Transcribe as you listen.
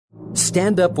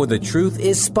Stand Up For the Truth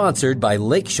is sponsored by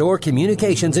Lakeshore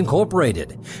Communications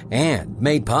Incorporated and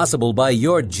made possible by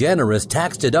your generous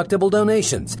tax-deductible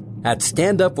donations at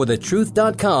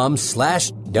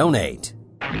standupforthetruth.com/donate.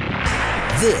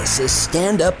 This is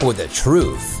Stand Up For the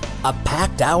Truth, a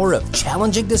packed hour of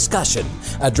challenging discussion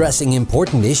addressing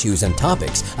important issues and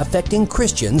topics affecting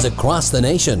Christians across the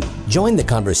nation. Join the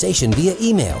conversation via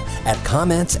email at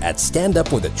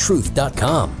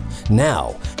comments@standupforthetruth.com.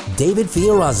 Now, David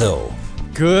Fiorazo.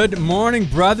 Good morning,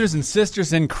 brothers and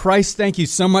sisters in Christ. Thank you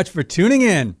so much for tuning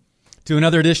in to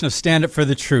another edition of Stand Up for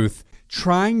the Truth.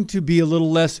 Trying to be a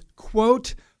little less,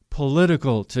 quote,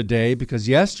 political today, because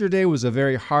yesterday was a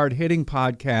very hard-hitting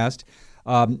podcast,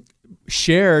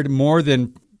 shared more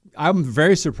than, I'm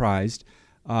very surprised,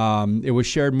 it was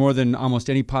shared more than almost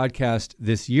any podcast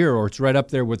this year, or it's right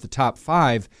up there with the top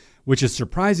 5, which is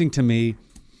surprising to me,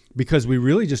 because we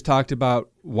really just talked about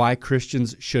why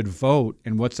Christians should vote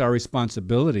and what's our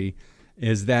responsibility.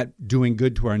 Is that doing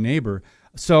good to our neighbor?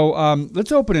 So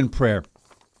let's open in prayer.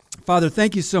 Father,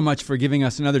 thank you so much for giving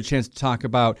us another chance to talk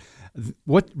about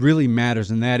what really matters,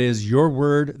 and that is your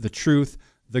word, the truth,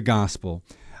 the gospel.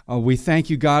 We thank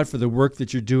you, God, for the work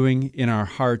that you're doing in our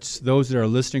hearts. Those that are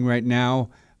listening right now,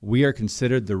 we are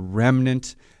considered the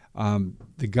remnant.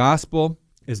 The gospel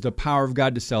is the power of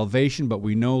God to salvation, but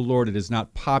we know, Lord, it is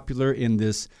not popular in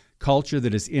this culture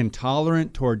that is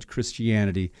intolerant toward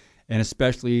Christianity, and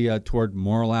especially toward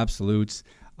moral absolutes.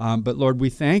 But Lord, we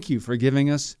thank you for giving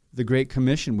us the Great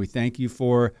Commission. We thank you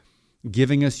for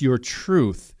giving us your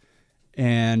truth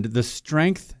and the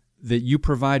strength that you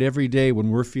provide every day when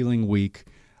we're feeling weak.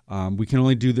 We can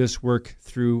only do this work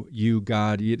through you,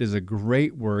 God. It is a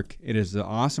great work. It is an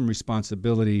awesome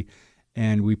responsibility.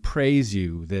 And we praise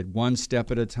you that one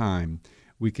step at a time,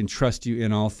 we can trust you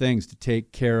in all things to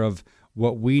take care of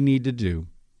what we need to do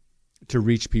to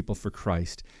reach people for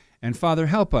Christ. And Father,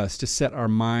 help us to set our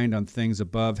mind on things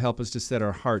above. Help us to set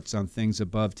our hearts on things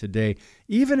above today,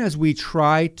 even as we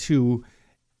try to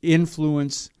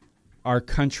influence our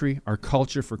country, our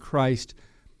culture for Christ.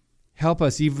 Help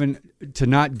us even to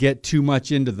not get too much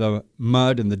into the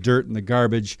mud and the dirt and the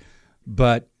garbage,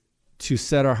 but to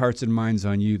set our hearts and minds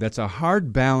on you. That's a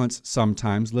hard balance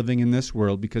sometimes, living in this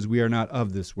world, because we are not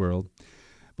of this world.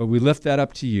 But we lift that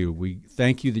up to you. We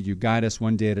thank you that you guide us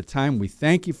one day at a time. We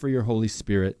thank you for your Holy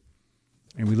Spirit.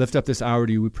 And we lift up this hour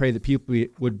to you. We pray that people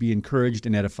would be encouraged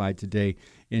and edified today.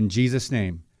 In Jesus'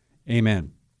 name,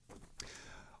 amen.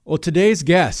 Well, today's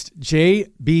guest,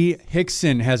 J.B.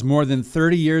 Hixson, has more than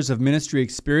 30 years of ministry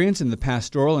experience in the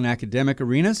pastoral and academic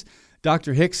arenas.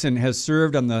 Dr. Hixson has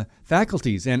served on the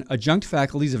faculties and adjunct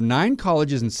faculties of 9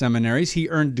 colleges and seminaries. He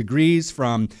earned degrees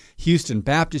from Houston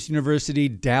Baptist University,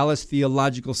 Dallas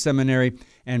Theological Seminary,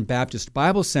 and Baptist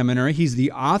Bible Seminary. He's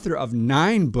the author of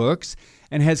 9 books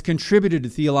and has contributed to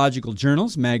theological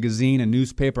journals, magazine, and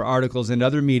newspaper articles, and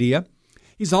other media.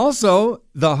 He's also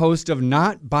the host of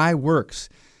Not by Works.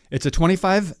 It's a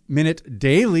 25-minute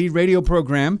daily radio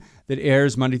program that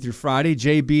airs Monday through Friday.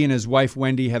 JB and his wife,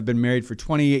 Wendy, have been married for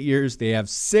 28 years. They have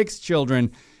 6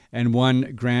 children and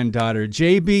 1 granddaughter.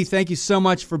 JB, thank you so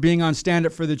much for being on Stand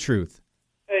Up for the Truth.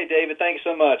 Hey, David, thanks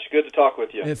so much. Good to talk with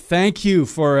you. Thank you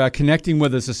for connecting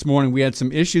with us this morning. We had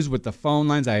some issues with the phone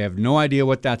lines. I have no idea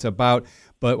what that's about,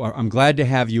 but I'm glad to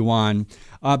have you on.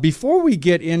 Before we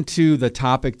get into the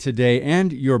topic today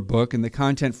and your book and the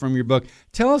content from your book,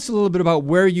 tell us a little bit about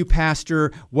where you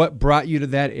pastor, what brought you to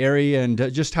that area,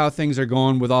 and just how things are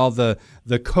going with all the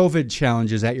COVID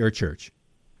challenges at your church.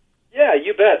 Yeah,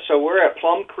 you bet. So we're at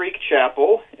Plum Creek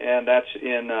Chapel, and that's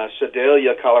in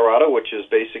Sedalia, Colorado, which is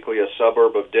basically a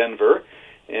suburb of Denver.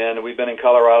 And we've been in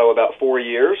Colorado about 4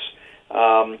 years.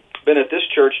 Been at this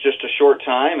church just a short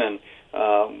time, and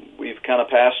we've kind of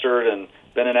pastored and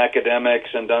been in academics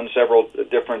and done several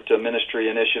different ministry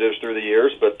initiatives through the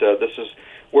years. But this is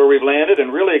where we've landed,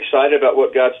 and really excited about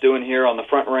what God's doing here on the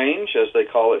Front Range, as they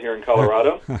call it here in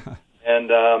Colorado. And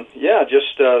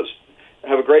just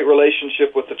have a great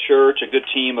relationship with the church, a good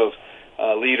team of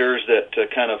leaders that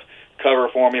kind of cover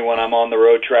for me when I'm on the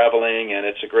road traveling, and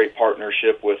it's a great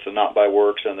partnership with the Not by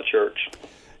Works and the church.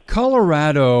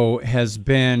 Colorado has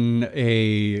been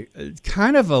a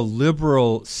kind of a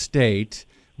liberal state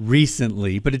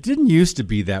recently, but it didn't used to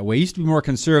be that way. It used to be more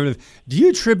conservative. Do you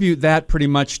attribute that pretty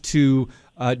much to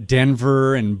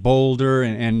Denver and Boulder,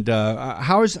 and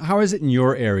how is it in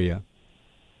your area?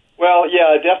 Well,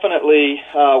 yeah, definitely.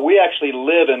 We actually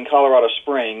live in Colorado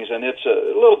Springs, and it's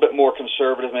a little bit more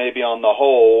conservative maybe on the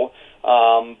whole.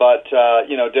 But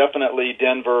definitely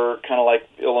Denver, kind of like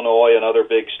Illinois and other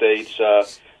big states,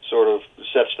 sort of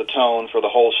sets the tone for the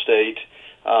whole state.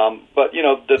 But,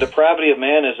 the depravity of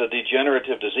man is a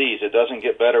degenerative disease. It doesn't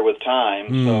get better with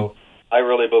time. So I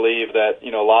really believe that,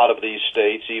 a lot of these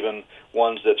states, even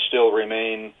ones that still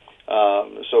remain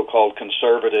so-called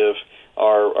conservative,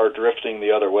 are drifting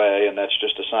the other way, and that's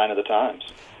just a sign of the times.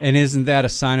 And isn't that a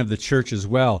sign of the church as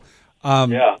well?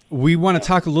 Yeah. We want to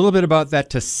talk a little bit about that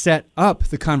to set up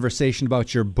the conversation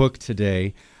about your book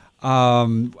today.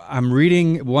 I'm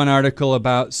reading one article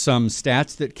about some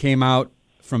stats that came out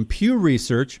from Pew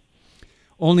Research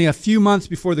only a few months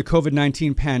before the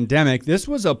COVID-19 pandemic. This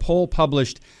was a poll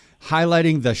published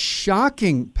highlighting the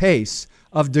shocking pace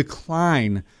of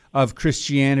decline of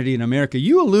Christianity in America.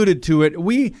 You alluded to it.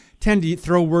 We tend to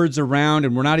throw words around,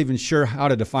 and we're not even sure how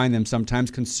to define them sometimes,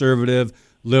 conservative,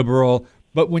 liberal.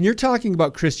 But when you're talking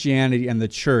about Christianity and the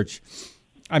church,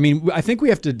 I think we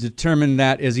have to determine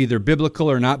that as either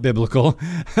biblical or not biblical.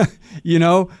 In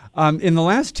the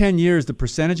last 10 years, the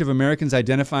percentage of Americans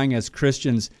identifying as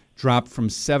Christians dropped from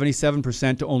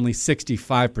 77% to only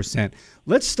 65%.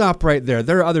 Let's stop right there.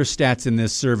 There are other stats in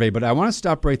this survey, but I want to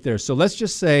stop right there. So let's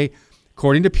just say,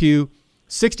 according to Pew,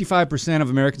 65% of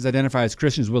Americans identify as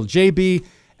Christians. Well, JB,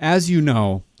 as you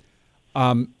know,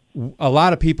 a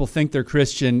lot of people think they're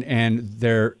Christian and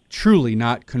they're truly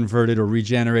not converted or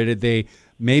regenerated. They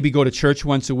maybe go to church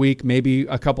once a week, maybe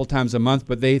a couple times a month,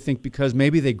 but they think because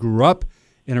maybe they grew up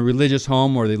in a religious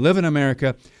home or they live in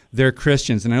America, they're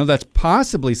Christians. And I know that's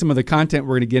possibly some of the content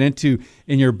we're going to get into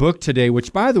in your book today,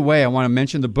 which, by the way, I want to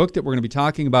mention the book that we're going to be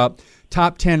talking about,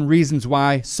 Top 10 Reasons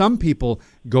Why Some People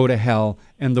Go to Hell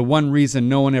and the One Reason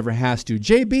No One Ever Has to.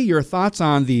 JB, your thoughts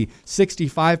on the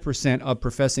 65% of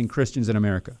professing Christians in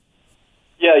America?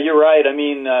 Yeah, you're right.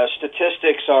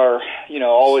 Statistics are,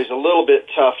 always a little bit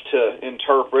tough to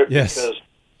interpret because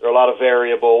there are a lot of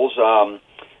variables.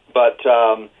 But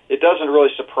it doesn't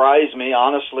really surprise me,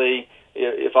 honestly.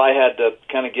 If I had to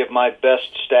kind of give my best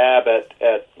stab at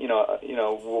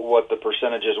what the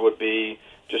percentages would be,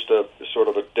 just a sort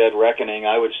of a dead reckoning,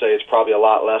 I would say it's probably a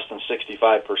lot less than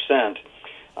 65%.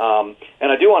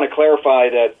 And I do want to clarify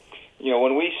that,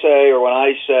 when we say, or when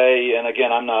I say, and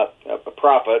again, I'm not a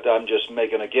prophet, I'm just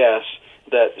making a guess,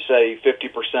 that say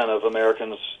 50% of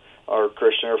Americans are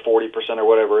Christian or 40% or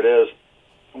whatever it is,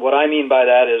 what I mean by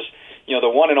that is, the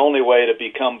one and only way to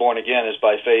become born again is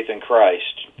by faith in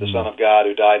Christ, the Son of God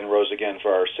who died and rose again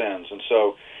for our sins. And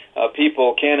so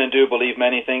people can and do believe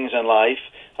many things in life,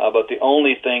 but the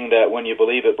only thing that when you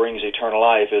believe it brings eternal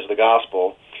life is the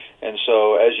gospel. And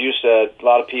so, as you said, a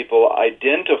lot of people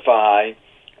identify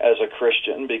as a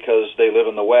Christian because they live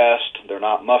in the West, they're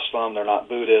not Muslim, they're not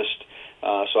Buddhist,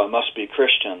 so I must be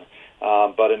Christian.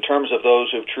 But in terms of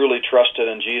those who've truly trusted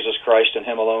in Jesus Christ and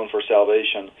Him alone for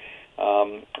salvation,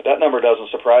 that number doesn't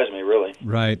surprise me, really.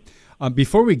 Right.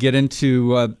 Before we get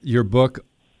into your book,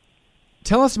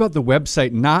 tell us about the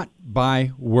website Not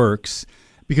by Works,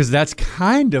 because that's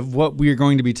kind of what we're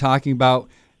going to be talking about,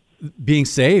 being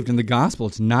saved in the gospel.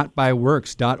 It's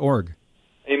notbyworks.org.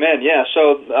 Amen. Yeah.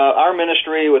 So our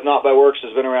ministry with Not by Works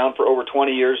has been around for over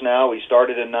 20 years now. We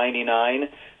started in '99.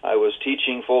 I was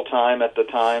teaching full-time at the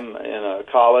time in a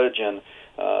college and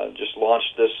just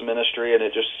launched this ministry, and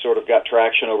it just sort of got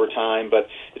traction over time. But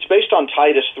it's based on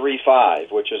Titus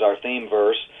 3:5, which is our theme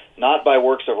verse, not by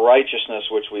works of righteousness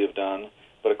which we have done,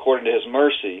 but according to His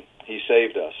mercy He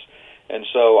saved us. And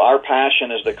so our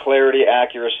passion is the clarity,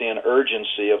 accuracy, and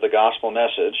urgency of the gospel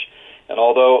message. And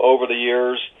although over the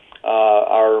years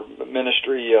our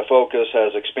ministry focus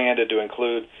has expanded to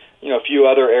include a few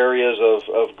other areas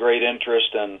of great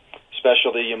interest and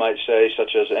specialty, you might say,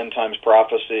 such as end times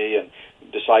prophecy and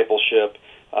discipleship,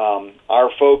 our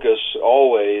focus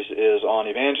always is on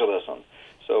evangelism.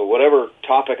 So whatever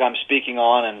topic I'm speaking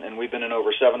on, and we've been in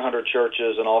over 700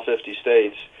 churches in all 50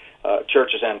 states,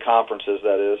 churches and conferences,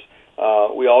 that is,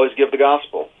 we always give the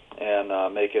gospel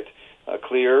and make it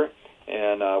clear,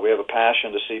 and we have a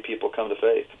passion to see people come to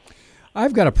faith.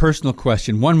 I've got a personal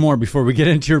question, one more before we get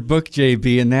into your book,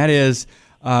 JB, and that is,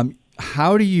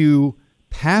 how do you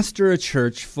pastor a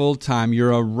church full-time?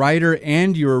 You're a writer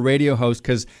and you're a radio host,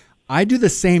 because I do the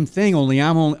same thing, only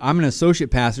I'm an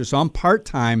associate pastor, so I'm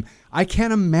part-time. I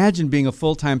can't imagine being a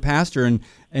full-time pastor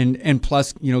and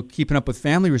plus, keeping up with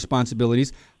family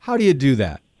responsibilities. How do you do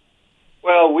that?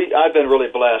 Well, I've been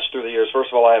really blessed through the years. First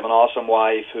of all, I have an awesome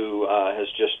wife who has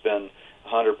just been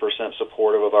 100%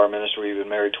 supportive of our ministry. We've been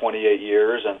married 28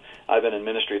 years, and I've been in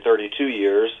ministry 32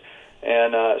 years.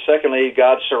 And secondly,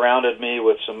 God surrounded me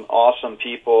with some awesome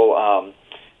people.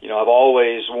 I've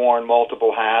always worn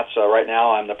multiple hats. Right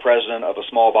now, I'm the president of a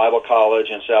small Bible college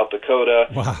in South Dakota.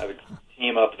 Wow. I have a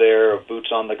team up there of boots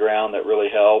on the ground that really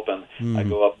help, and I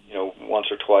go up, once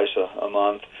or twice a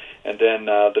month. And then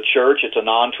the church, it's a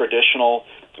non-traditional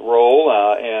role,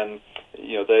 and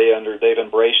they've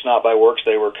embraced Not by Works.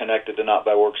 They were connected to Not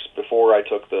by Works before I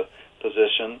took the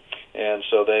position, and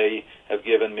so they have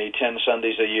given me 10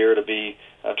 Sundays a year to be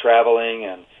traveling,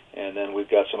 and then we've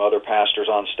got some other pastors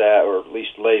on staff, or at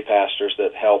least lay pastors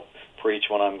that help preach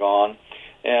when I'm gone.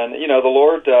 And the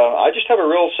Lord, I just have a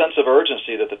real sense of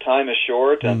urgency that the time is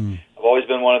short, and I've always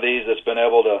been one of these that's been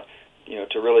able to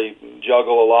to really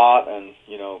juggle a lot, and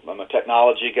I'm a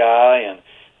technology guy, and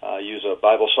use a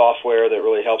Bible software that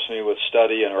really helps me with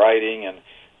study and writing, and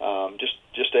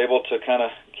just able to kind of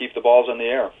keep the balls in the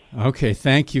air. Okay,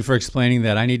 thank you for explaining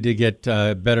that. I need to get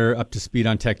better up to speed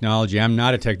on technology. I'm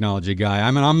not a technology guy.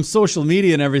 I'm social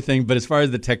media and everything, but as far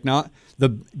as the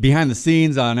behind the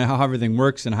scenes on how everything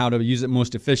works and how to use it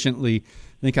most efficiently,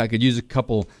 I think I could use a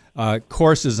couple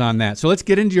courses on that. So let's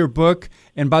get into your book.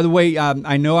 And by the way,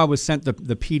 I know I was sent the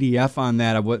PDF on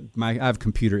that. I have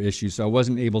computer issues, so I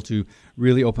wasn't able to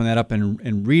really open that up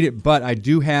and read it. But I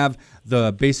do have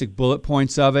the basic bullet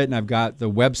points of it, and I've got the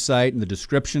website and the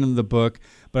description of the book.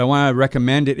 But I want to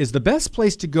recommend it. Is the best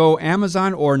place to go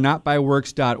Amazon or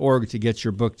notbyworks.org to get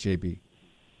your book, JB?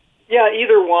 Yeah,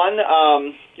 either one.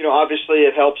 Obviously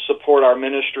it helps support our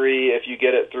ministry if you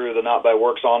get it through the Not by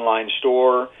Works online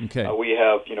store. Okay. We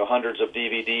have, hundreds of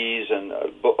DVDs and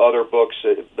other books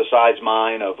besides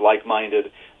mine of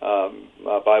like-minded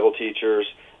Bible teachers.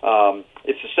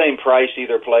 It's the same price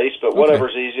either place, but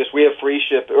whatever's easiest. We have free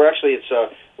ship, or actually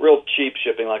it's real cheap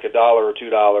shipping, like $1 or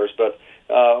 $2, but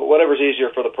whatever's easier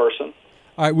for the person.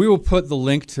 All right, we will put the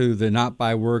link to the Not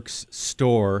by Works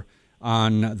store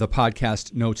on the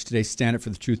podcast notes today,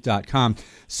 standupforthetruth.com.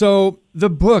 So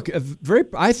the book,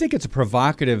 I think it's a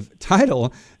provocative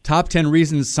title, Top 10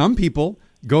 Reasons Some People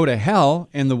Go to Hell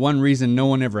and the One Reason No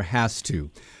One Ever Has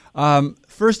to.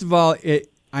 First of all,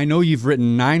 I know you've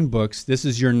written 9 books. This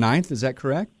is your 9th, is that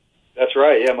correct? That's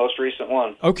right, yeah, most recent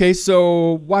one. Okay,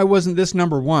 so why wasn't this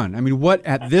number 1? I mean, what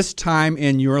at this time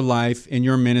in your life, in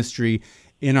your ministry,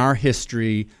 in our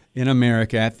history, in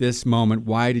America at this moment,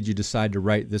 why did you decide to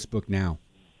write this book now?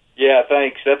 Yeah,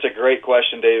 thanks. That's a great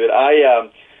question, David.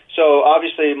 So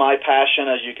obviously my passion,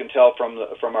 as you can tell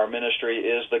from our ministry,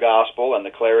 is the gospel and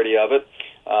the clarity of it.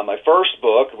 My first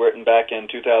book, written back in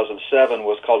 2007,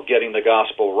 was called Getting the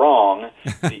Gospel Wrong,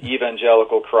 the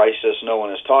Evangelical Crisis No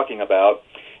One is Talking About.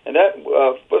 And that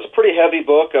was a pretty heavy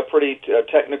book, a pretty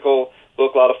technical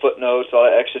book, a lot of footnotes, a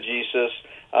lot of exegesis.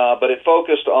 But it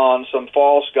focused on some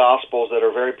false gospels that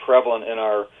are very prevalent in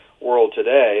our world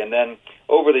today. And then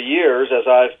over the years, as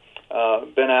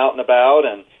I've been out and about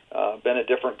and been at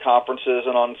different conferences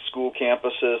and on school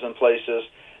campuses and places,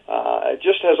 it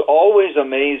just has always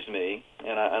amazed me,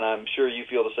 and I'm sure you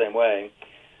feel the same way,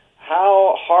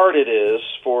 how hard it is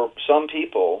for some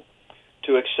people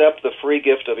to accept the free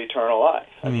gift of eternal life.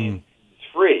 I mean, it's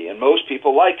free, and most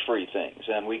people like free things,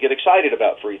 and we get excited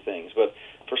about free things, but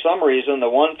for some reason, the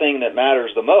one thing that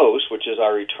matters the most, which is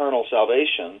our eternal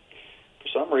salvation, for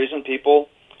some reason people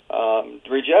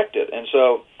reject it. And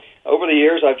so over the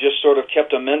years, I've just sort of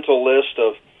kept a mental list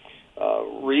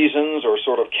of reasons or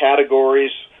sort of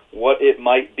categories, what it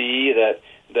might be that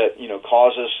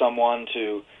causes someone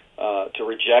to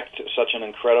reject such an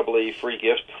incredibly free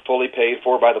gift, fully paid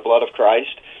for by the blood of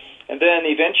Christ. And then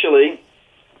eventually,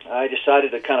 I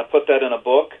decided to kind of put that in a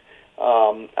book.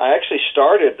 I actually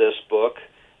started this book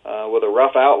with a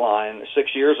rough outline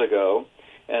 6 years ago,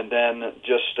 and then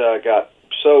just got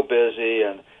so busy,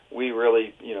 and we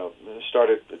really,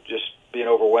 started just being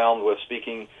overwhelmed with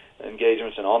speaking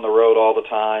engagements and on the road all the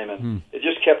time, and it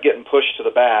just kept getting pushed to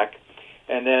the back.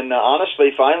 And then,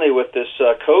 honestly, finally, with this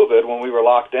COVID, when we were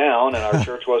locked down and our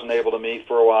church wasn't able to meet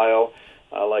for a while,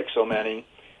 like so many,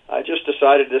 I just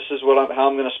decided this is how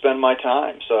I'm going to spend my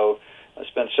time. So I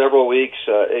spent several weeks,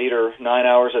 8 or 9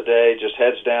 hours a day, just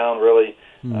heads down, really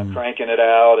cranking it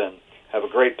out, and have a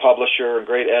great publisher and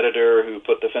great editor who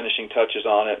put the finishing touches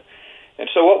on it. And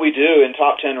so what we do in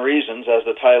Top 10 Reasons, as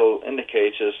the title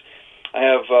indicates, is I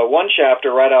have one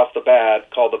chapter right off the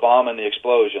bat called The Bomb and the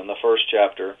Explosion, the first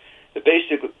chapter, that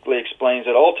basically explains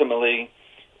that ultimately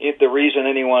the reason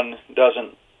anyone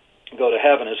doesn't go to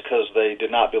heaven is because they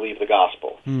did not believe the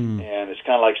gospel. And it's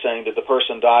kind of like saying, did the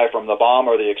person die from the bomb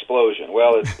or the explosion?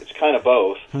 Well, it's kind of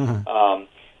both.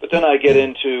 But then I get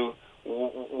into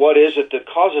what is it that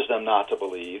causes them not to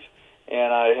believe,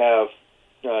 and I have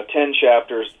 10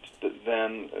 chapters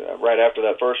then right after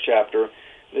that first chapter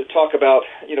that talk about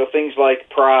things like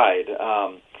pride,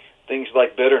 things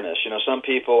like bitterness. Some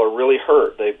people are really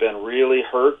hurt. They've been really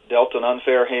hurt, dealt an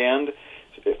unfair hand,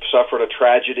 they've suffered a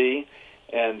tragedy,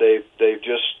 and they've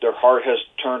just, their heart has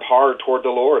turned hard toward the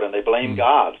Lord, and they blame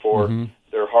God for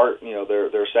their heart,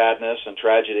 their sadness and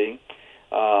tragedy.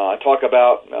 I talk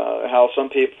about how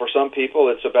for some people,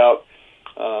 it's about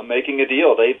making a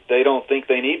deal. They don't think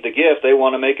they need the gift. They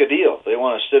want to make a deal. They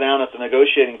want to sit down at the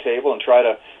negotiating table and try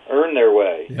to earn their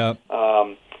way. Yep.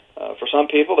 For some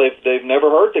people, they've never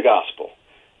heard the gospel,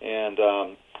 and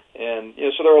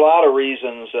so there are a lot of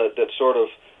reasons that sort of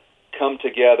come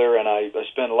together. And I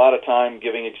spend a lot of time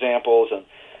giving examples and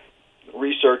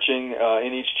researching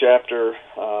in each chapter.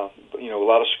 A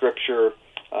lot of scripture.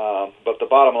 But the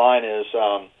bottom line is,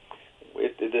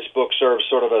 this book serves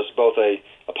sort of as both a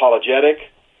apologetic,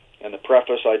 and the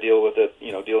preface I deal with it,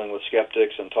 dealing with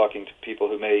skeptics and talking to people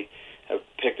who may have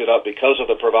picked it up because of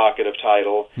the provocative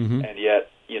title, and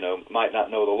yet might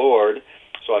not know the Lord.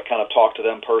 So I kind of talk to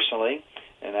them personally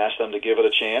and ask them to give it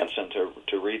a chance and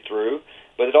to read through.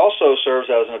 But it also serves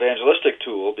as an evangelistic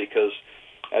tool, because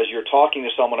as you're talking to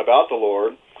someone about the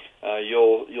Lord,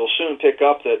 you'll soon pick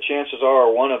up that chances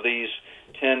are one of these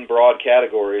 10 broad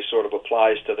categories sort of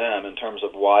applies to them in terms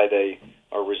of why they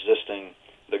are resisting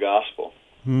the gospel.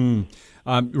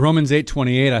 Romans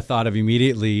 8:28, I thought of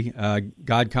immediately.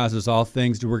 God causes all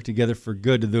things to work together for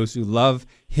good to those who love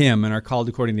Him and are called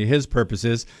according to His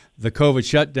purposes. The COVID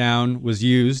shutdown was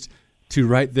used to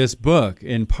write this book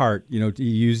in part. You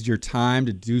used your time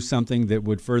to do something that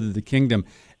would further the kingdom.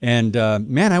 And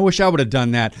man, I wish I would have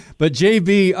done that. But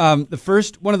JB,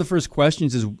 one of the first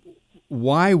questions is,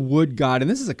 why would God,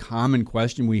 and this is a common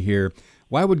question we hear,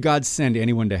 why would God send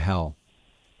anyone to hell?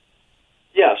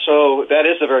 Yeah, so that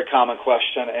is a very common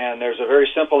question, and there's a very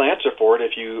simple answer for it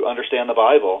if you understand the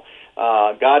Bible.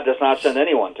 God does not send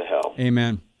anyone to hell.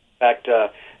 Amen. In fact,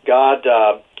 God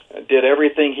did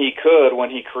everything He could when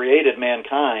He created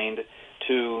mankind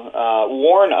to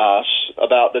warn us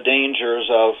about the dangers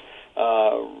of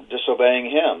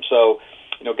disobeying Him. So,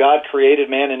 God created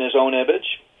man in His own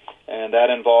image, and that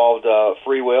involved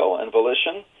free will and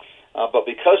volition. But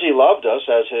because He loved us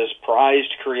as His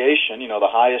prized creation, the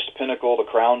highest pinnacle, the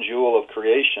crown jewel of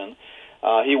creation,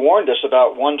 He warned us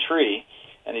about one tree,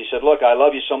 and He said, look, I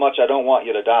love you so much, I don't want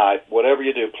you to die. Whatever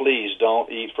you do, please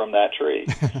don't eat from that tree.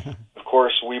 Of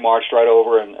course, we marched right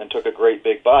over and took a great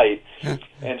big bite.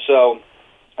 And so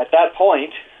at that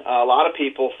point, a lot of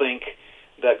people think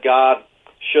that God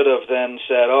should have then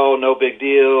said, oh, no big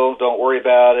deal, don't worry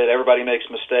about it, everybody makes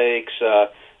mistakes,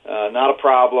 not a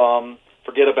problem,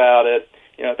 forget about it.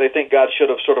 They think God should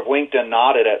have sort of winked and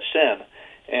nodded at sin.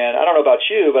 And I don't know about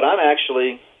you, but I'm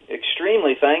actually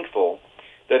extremely thankful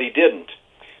that He didn't.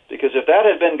 Because if that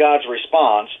had been God's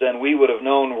response, then we would have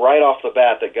known right off the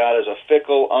bat that God is a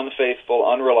fickle, unfaithful,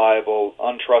 unreliable,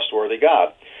 untrustworthy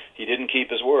God. He didn't keep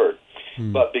His word.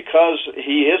 But because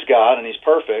He is God and He's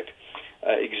perfect,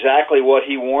 exactly what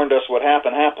He warned us would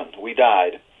happen happened. We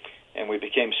died, and we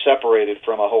became separated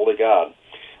from a holy God.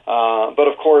 But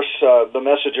of course, the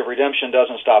message of redemption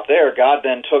doesn't stop there. God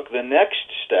then took the next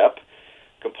step,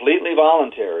 completely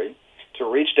voluntary, to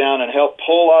reach down and help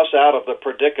pull us out of the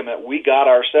predicament we got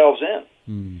ourselves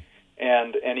in.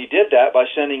 And He did that by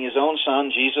sending His own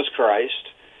Son, Jesus Christ,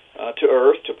 to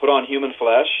earth to put on human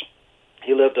flesh.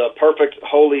 He lived a perfect,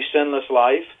 holy, sinless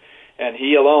life, and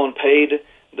He alone paid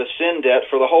the sin debt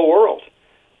for the whole world.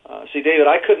 See, David,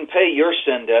 I couldn't pay your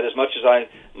sin debt as much as I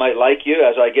might like you.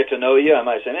 As I get to know you, I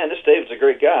might say, man, this David's a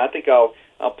great guy. I think I'll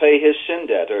pay his sin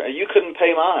debt. Or you couldn't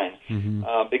pay mine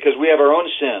because we have our own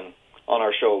sin on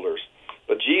our shoulders.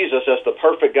 But Jesus, as the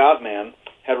perfect God-man,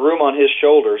 had room on His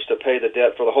shoulders to pay the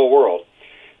debt for the whole world.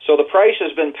 So the price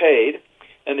has been paid,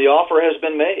 and the offer has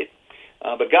been made.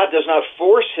 But God does not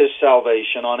force His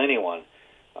salvation on anyone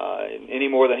any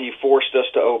more than He forced us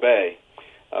to obey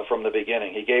from the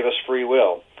beginning. He gave us free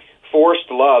will.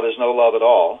 Forced love is no love at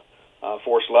all.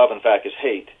 Forced love, in fact, is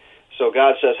hate. So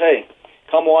God says, hey,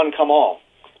 come one, come all.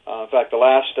 In fact, the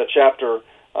last chapter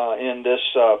in this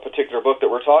particular book that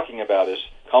we're talking about is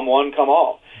come one, come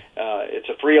all. It's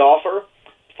a free offer,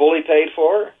 fully paid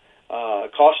for.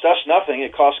 It cost us nothing.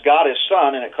 It cost God His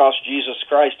Son, and it cost Jesus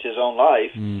Christ His own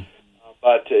life.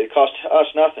 But it cost us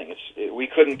nothing. We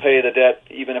couldn't pay the debt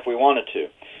even if we wanted to.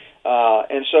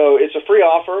 And so it's a free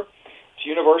offer. It's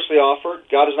universally offered.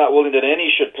 God is not willing that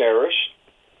any should perish,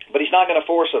 but He's not going to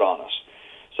force it on us.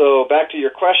 So back to your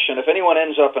question, if anyone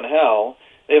ends up in hell,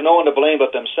 they have no one to blame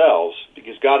but themselves,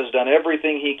 because God has done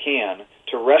everything He can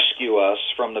to rescue us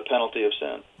from the penalty of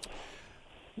sin.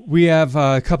 We have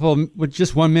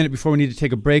just 1 minute before we need to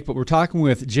take a break, but we're talking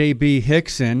with J.B.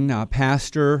 Hixson,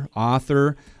 pastor,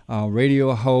 author,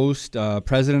 radio host,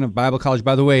 president of Bible College.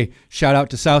 By the way, shout out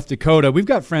to South Dakota. We've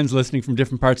got friends listening from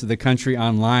different parts of the country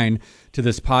online to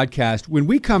this podcast. When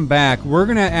we come back, we're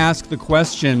going to ask the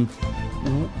question,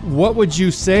 what would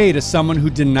you say to someone who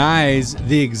denies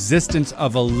the existence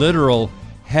of a literal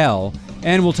hell?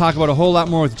 And we'll talk about a whole lot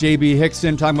more with J.B.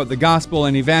 Hixson, talking about the gospel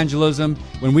and evangelism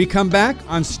when we come back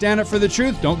on Stand Up for the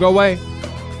Truth. Don't go away.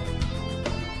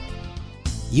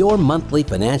 Your monthly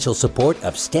financial support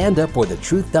of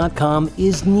StandUpForTheTruth.com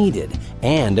is needed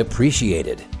and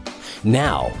appreciated.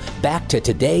 Now, back to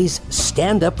today's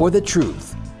Stand Up for the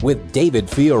Truth with David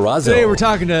Fiorazo. Today we're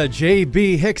talking to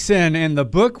J.B. Hixson, and the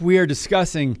book we are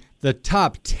discussing the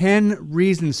top 10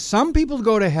 reasons some people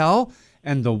go to hell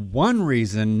and the one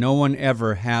reason no one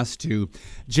ever has to.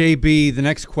 J.B., the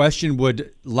next question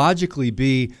would logically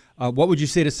be, what would you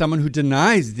say to someone who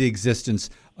denies the existence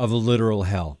of a literal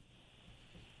hell?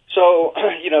 So,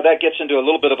 that gets into a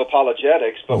little bit of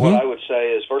apologetics, but what I would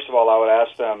say is, first of all, I would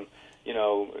ask them,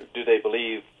 do they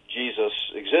believe Jesus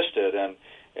existed? And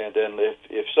then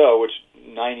if so, which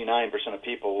 99% of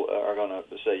people are going to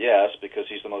say yes, because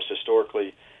he's the most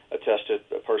historically attested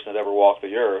person that ever walked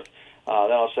the earth,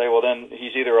 then I'll say, well, then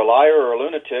he's either a liar or a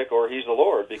lunatic, or he's the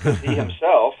Lord, because he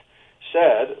himself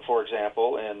said, for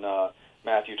example, in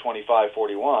Matthew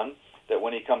 25:41, that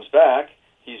when he comes back,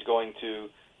 he's going to,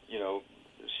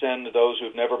 send those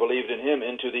who've never believed in him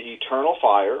into the eternal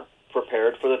fire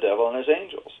prepared for the devil and his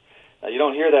angels. Now, you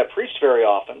don't hear that preached very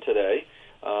often today,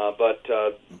 but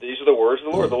these are the words of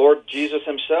the Lord. The Lord Jesus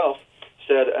himself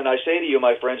said, "And I say to you,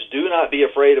 my friends, do not be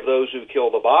afraid of those who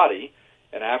kill the body,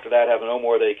 and after that have no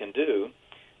more they can do.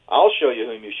 I'll show you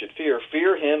whom you should fear.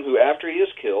 Fear him who, after he is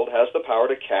killed, has the power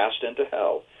to cast into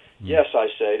hell. Yes, I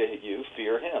say to you,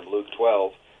 fear him." Luke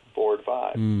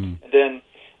 12:4-5. And then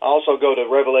also go to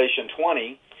Revelation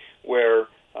 20, where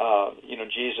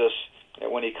Jesus,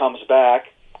 when he comes back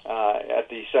at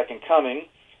the second coming,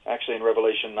 actually in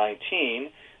Revelation 19,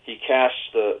 he casts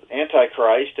the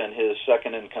Antichrist and his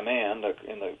second in command,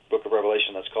 in the book of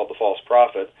Revelation that's called the false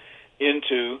prophet,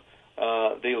 into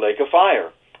the lake of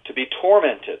fire to be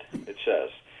tormented, it says.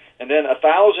 And then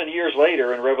 1,000 years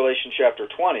later, in Revelation chapter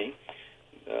 20,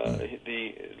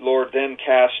 the Lord then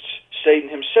casts Satan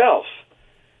himself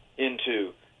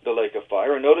into the lake of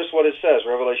fire. And notice what it says,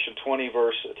 Revelation 20,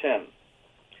 verse 10.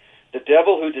 "The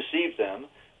devil who deceived them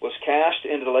was cast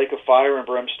into the lake of fire and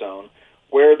brimstone,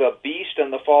 where the beast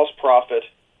and the false prophet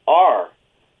are."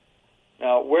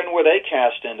 Now, when were they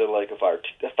cast into the lake of fire?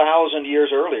 1,000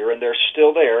 years earlier, and they're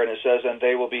still there, and it says, "And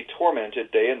they will be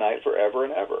tormented day and night forever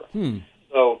and ever."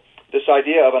 So this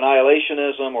idea of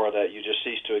annihilationism, or that you just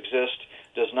cease to exist,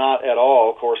 does not at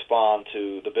all correspond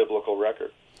to the biblical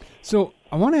record. So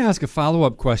I want to ask a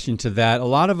follow-up question to that. A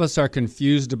lot of us are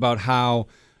confused about how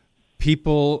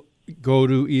people go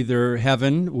to either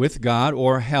heaven with God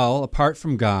or hell apart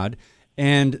from God.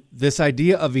 And this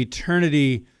idea of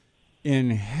eternity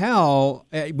in hell,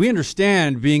 we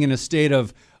understand being in a state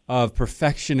of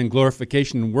perfection and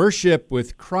glorification and worship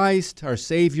with Christ, our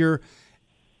Savior.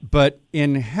 But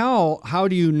in hell, how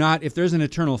do you not, if there's an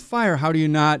eternal fire, how do you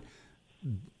not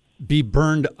be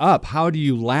burned up? How do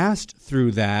you last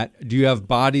through that? Do you have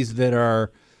bodies that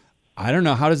are, I don't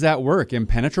know, how does that work?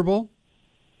 Impenetrable?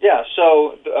 Yeah,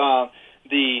 so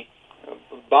the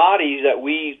bodies that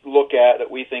we look at, that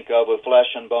we think of with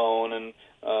flesh and bone and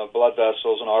blood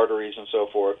vessels and arteries and so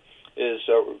forth, is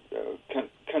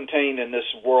contained in this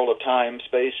world of time,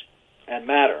 space, and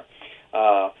matter.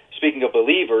 Speaking of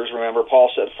believers, remember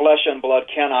Paul said, "Flesh and blood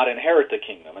cannot inherit the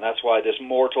kingdom," and that's why this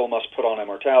mortal must put on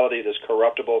immortality, this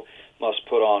corruptible must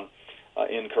put on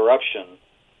incorruption.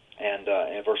 And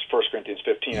in 1 Corinthians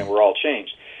 15, and we're all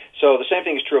changed. So the same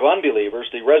thing is true of unbelievers.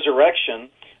 The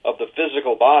resurrection of the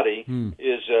physical body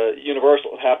is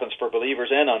universal. It happens for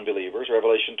believers and unbelievers,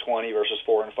 Revelation 20, verses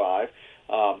 4 and 5.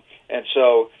 And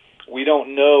so we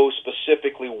don't know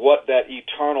specifically what that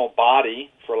eternal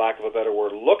body, for lack of a better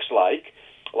word, looks like.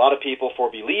 A lot of people,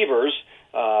 for believers,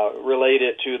 relate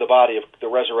it to the body of the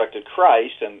resurrected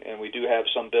Christ, and we do have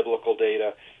some biblical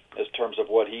data in terms of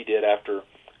what he did after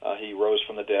he rose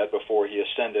from the dead, before he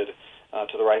ascended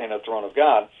to the right hand of the throne of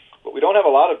God. But we don't have a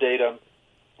lot of data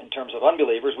in terms of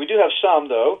unbelievers. We do have some,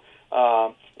 though.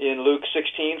 In Luke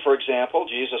 16, for example,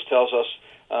 Jesus tells us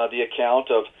the account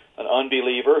of an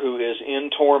unbeliever who is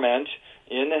in torment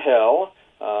in hell.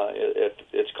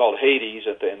 It's called Hades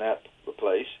in that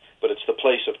place, but it's the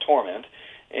place of torment.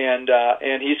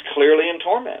 And he's clearly in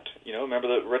torment. Remember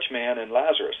the rich man and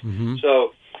Lazarus.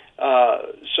 So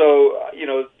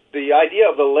the idea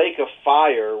of the lake of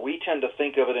fire, we tend to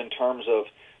think of it in terms of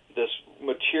this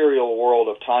material world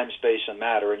of time, space, and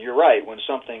matter. And you're right, when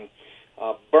something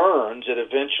burns, it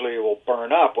eventually will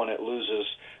burn up when it loses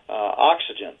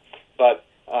oxygen. But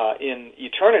in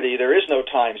eternity, there is no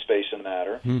time, space, and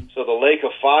matter. So the lake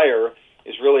of fire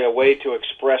is really a way to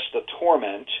express the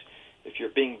torment. If you're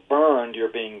being burned,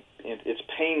 it's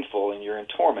painful and you're in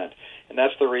torment. And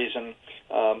that's the reason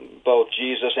both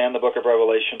Jesus and the book of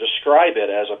Revelation describe it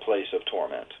as a place of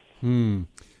torment.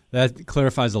 That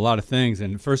clarifies a lot of things.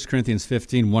 And 1 Corinthians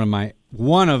 15,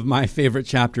 one of my favorite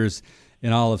chapters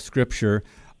in all of Scripture.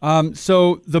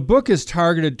 So the book is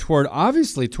targeted toward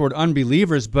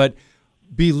unbelievers, but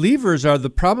believers are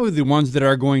probably the ones that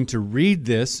are going to read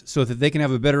this so that they can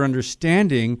have a better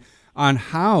understanding on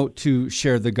how to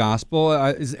share the gospel.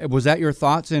 Was that your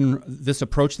thoughts in this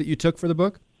approach that you took for the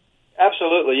book?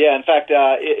 Absolutely, yeah. In fact,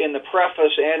 in the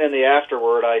preface and in the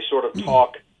afterword, I sort of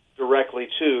talk directly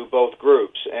to both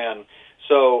groups. And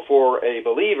so for a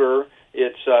believer,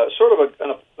 it's sort of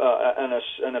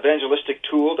an evangelistic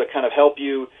tool to kind of help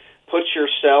you put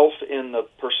yourself in the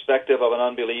perspective of an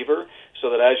unbeliever so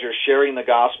that as you're sharing the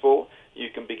gospel, you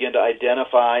can begin to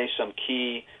identify some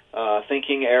key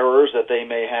thinking errors that they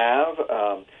may have.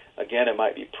 Again, it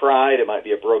might be pride, it might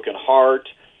be a broken heart,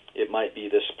 it might be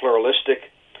this pluralistic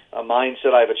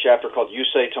mindset. I have a chapter called You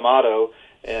Say Tomato,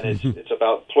 and it's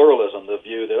about pluralism, the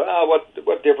view that,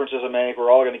 what difference does it make?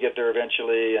 We're all going to get there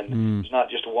eventually, and it's not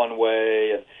just one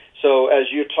way. And so as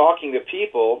you're talking to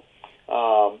people,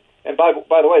 and by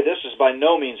the way, this is by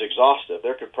no means exhaustive.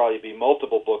 There could probably be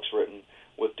multiple books written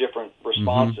with different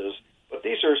responses, but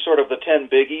these are sort of the 10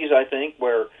 biggies, I think,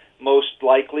 where most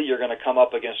likely you're going to come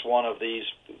up against one of these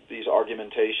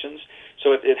argumentations.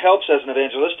 So it helps as an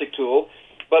evangelistic tool,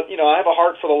 but, I have a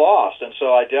heart for the lost, and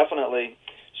so I definitely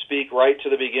speak right to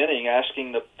the beginning,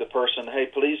 asking the person, hey,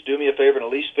 please do me a favor and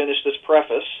at least finish this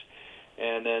preface,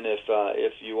 and then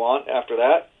if you want after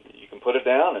that, you can put it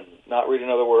down and not read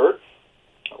another word,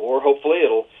 or hopefully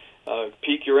it'll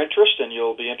pique your interest and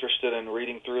you'll be interested in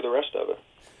reading through the rest of it.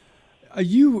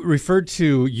 You referred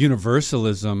to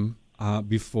universalism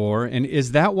before, and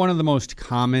is that one of the most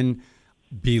common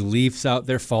beliefs out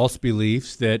there, false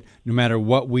beliefs, that no matter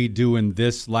what we do in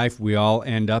this life, we all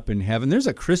end up in heaven? There's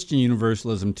a Christian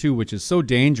universalism, too, which is so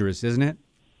dangerous, isn't it?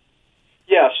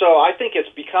 Yeah, so I think it's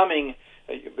becoming,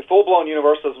 full-blown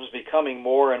universalism is becoming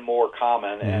more and more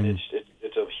common, and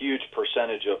it's a huge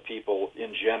percentage of people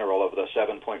in general, of the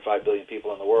 7.5 billion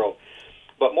people in the world.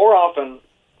 But more often,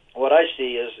 what I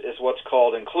see is what's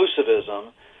called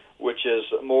inclusivism, which is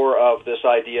more of this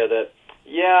idea that,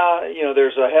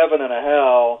 there's a heaven and a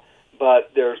hell,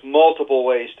 but there's multiple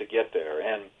ways to get there.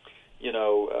 And,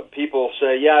 people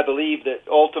say, I believe that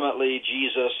ultimately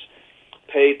Jesus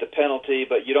paid the penalty,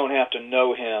 but you don't have to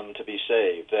know him to be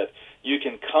saved, that you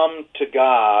can come to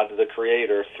God, the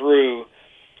Creator, through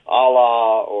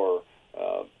Allah or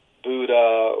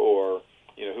Buddha or,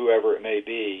 whoever it may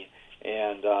be.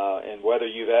 And whether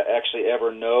you actually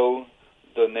ever know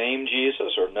the name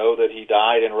Jesus or know that he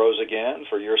died and rose again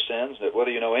for your sins, that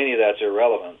whether you know any of that's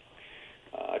irrelevant.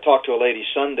 I talked to a lady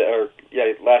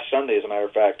last Sunday, as a matter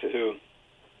of fact, who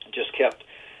just kept,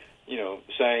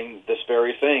 saying this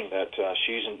very thing, that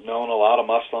she's known a lot of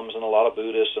Muslims and a lot of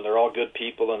Buddhists, and they're all good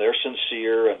people, and they're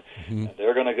sincere, and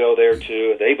they're going to go there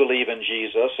too, and they believe in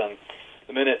Jesus. And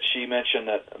the minute she mentioned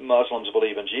that Muslims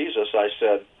believe in Jesus, I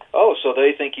said, oh, so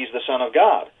they think he's the Son of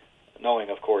God, knowing,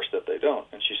 of course, that they don't.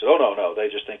 And she said, oh, no, they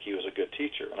just think he was a good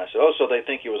teacher. And I said, oh, so they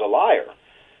think he was a liar.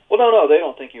 Well, no, they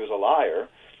don't think he was a liar.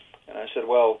 And I said,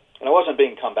 well, and I wasn't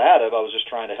being combative. I was just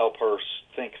trying to help her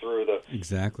think through the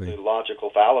logical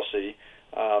fallacy.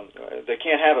 They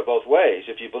can't have it both ways.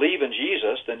 If you believe in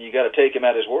Jesus, then you got to take him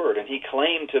at his word. And he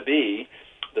claimed to be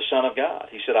the Son of God.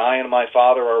 He said, I and my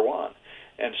Father are one.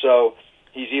 And so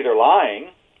he's either lying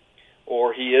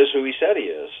or he is who he said he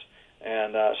is.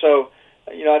 And so,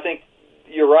 I think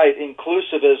you're right.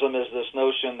 Inclusivism is this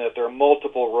notion that there are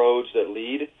multiple roads that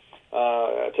lead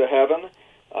to heaven.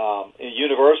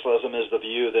 Universalism is the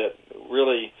view that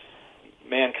really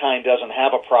mankind doesn't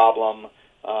have a problem.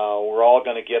 We're all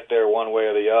going to get there one way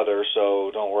or the other, so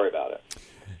don't worry about it.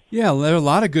 Yeah, there are a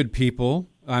lot of good people.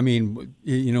 I mean,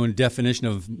 in definition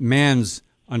of man's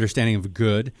understanding of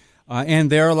good. And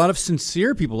there are a lot of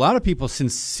sincere people. A lot of people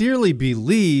sincerely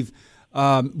believe,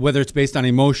 whether it's based on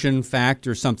emotion, fact,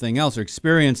 or something else, or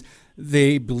experience,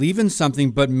 they believe in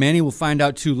something, but many will find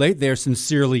out too late they're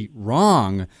sincerely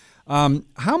wrong.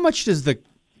 How much does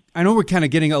I know we're kind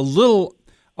of getting a little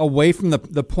away from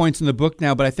the points in the book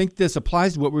now, but I think this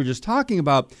applies to what we were just talking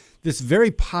about, this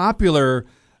very popular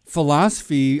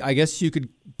philosophy. I guess you could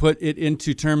put it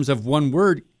into terms of one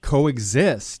word,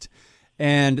 coexist.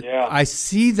 And I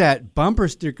see that bumper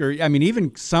sticker. I mean,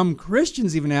 even some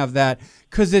Christians even have that,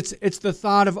 because it's the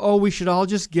thought of, we should all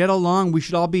just get along. We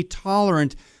should all be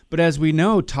tolerant. But as we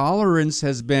know, tolerance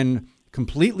has been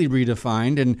completely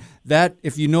redefined. And that,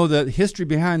 if you know the history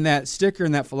behind that sticker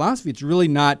and that philosophy, it's really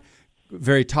not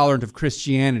very tolerant of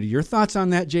Christianity. Your thoughts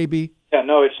on that, JB? Yeah,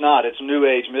 no, it's not. It's New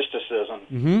Age mysticism.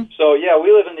 Mm-hmm. So, yeah,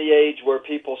 we live in the age where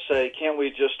people say, can't we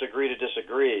just agree to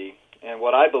disagree? And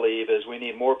what I believe is we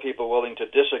need more people willing to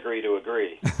disagree to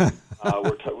agree.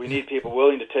 We need people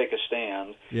willing to take a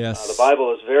stand. Yes. The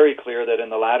Bible is very clear that in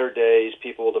the latter days,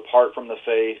 people will depart from the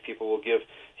faith, people will give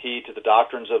heed to the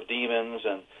doctrines of demons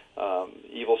and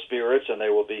evil spirits, and they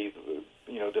will be,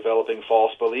 developing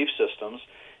false belief systems.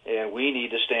 And we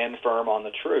need to stand firm on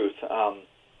the truth.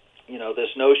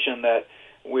 This notion that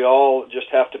we all just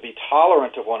have to be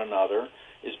tolerant of one another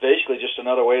is basically just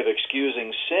another way of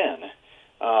excusing sin.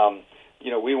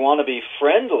 We want to be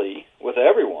friendly with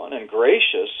everyone and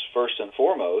gracious first and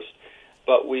foremost,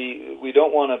 but we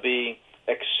don't want to be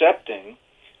accepting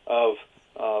of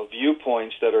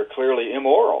viewpoints that are clearly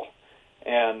immoral.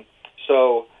 And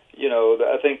so,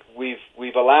 I think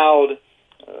we've allowed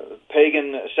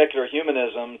pagan secular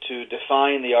humanism to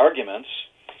define the arguments,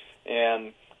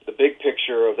 and the big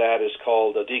picture of that is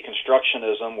called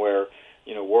deconstructionism, where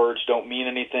words don't mean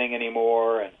anything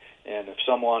anymore, and if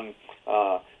someone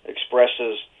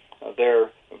expresses their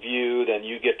view, then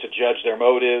you get to judge their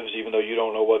motives, even though you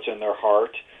don't know what's in their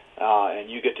heart,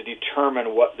 and you get to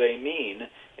determine what they mean,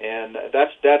 and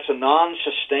that's a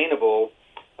non-sustainable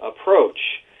approach.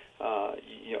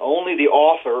 Only the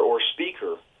author or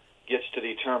speaker gets to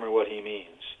determine what he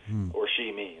means or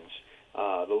she means.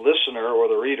 The listener or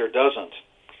the reader doesn't,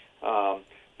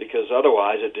 because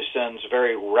otherwise it descends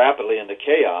very rapidly into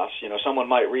chaos. Someone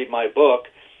might read my book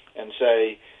and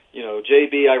say,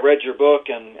 JB, I read your book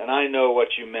and I know what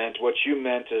you meant. What you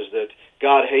meant is that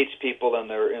God hates people and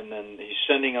then He's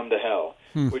sending them to hell,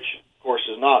 which of course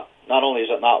is not only is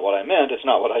it not what I meant, it's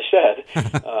not what I said,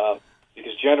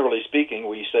 because generally speaking,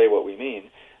 we say what we mean.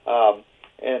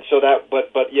 And so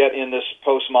but yet in this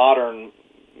postmodern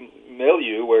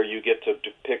milieu where you get to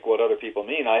pick what other people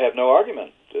mean, I have no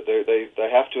argument. They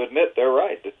have to admit they're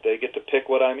right, that they get to pick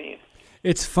what I mean.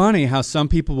 It's funny how some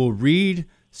people will read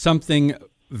something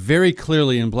very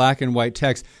clearly in black and white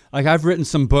text. Like I've written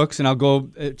some books and I'll go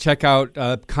check out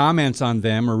comments on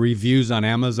them or reviews on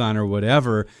Amazon or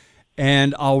whatever,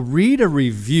 and I'll read a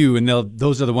review, and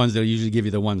those are the ones that usually give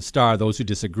you the 1 star, those who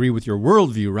disagree with your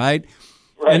worldview, right?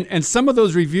 Right. And some of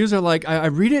those reviews are like, I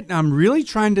read it and I'm really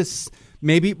trying to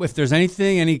maybe if there's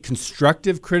any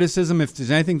constructive criticism, if there's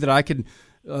anything that I could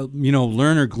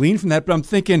learn or glean from that. But I'm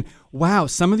thinking, wow,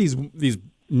 some of these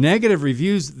negative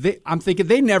reviews, I'm thinking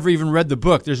they never even read the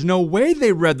book. There's no way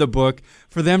they read the book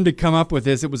for them to come up with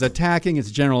this. It was attacking its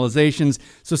generalizations.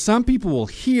 So some people will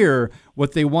hear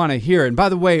what they want to hear. And by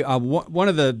the way, one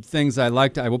of the things I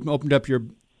liked, I opened up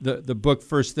the book.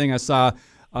 First thing I saw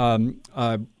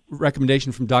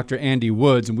recommendation from Dr. Andy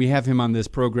Woods, and we have him on this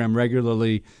program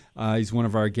regularly. He's one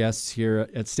of our guests here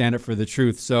at Stand Up for the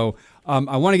Truth. So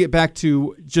I want to get back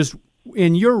to just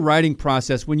in your writing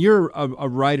process. When you're a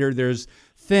writer, there's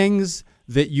things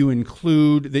that you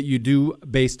include that you do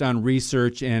based on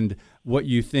research and what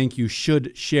you think you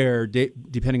should share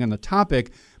depending on the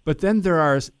topic. But then there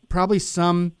are probably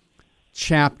some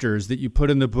chapters that you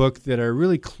put in the book that are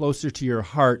really closer to your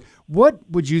heart. What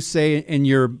would you say in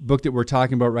your book that we're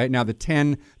talking about right now,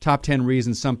 the top 10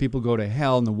 reasons some people go to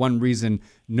hell and the one reason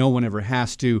no one ever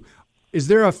has to? Is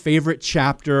there a favorite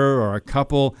chapter or a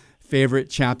couple favorite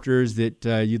chapters that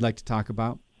you'd like to talk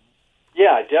about?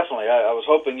 Yeah, definitely. I was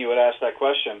hoping you would ask that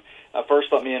question. First,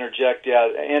 let me interject. Yeah,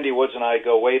 Andy Woods and I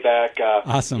go way back.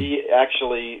 Awesome. He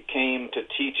actually came to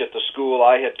teach at the school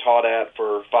I had taught at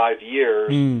for 5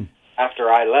 years after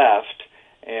I left,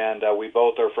 and we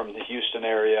both are from the Houston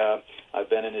area. I've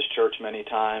been in his church many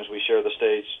times. We share the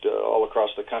stage all across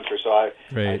the country, so I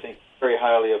think very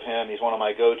highly of him. He's one of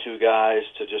my go-to guys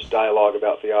to just dialogue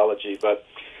about theology. But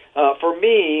for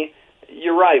me,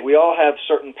 you're right. We all have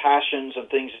certain passions and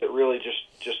things that really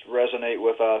just resonate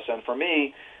with us. And for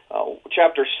me,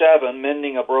 Chapter 7,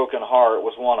 Mending a Broken Heart,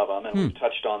 was one of them, and we've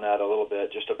touched on that a little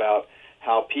bit, just about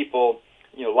how people,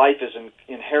 life is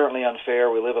inherently unfair.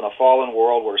 We live in a fallen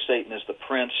world where Satan is the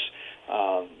prince.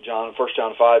 1 John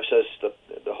 5 says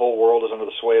the whole world is under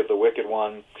the sway of the wicked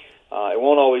one. It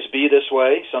won't always be this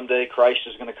way. Someday Christ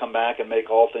is going to come back and make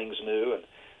all things new, and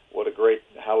what a great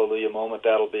hallelujah moment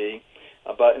that'll be.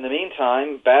 But in the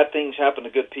meantime, bad things happen to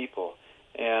good people.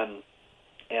 And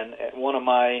one of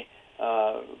my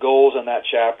goals in that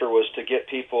chapter was to get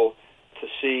people to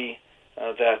see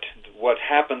that what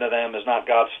happened to them is not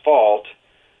God's fault.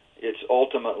 It's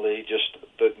ultimately just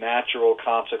the natural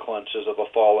consequences of a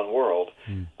fallen world,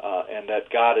 and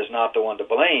that God is not the one to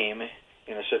blame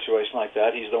in a situation like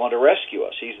that. He's the one to rescue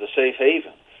us. He's the safe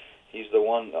haven. He's the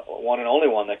one and only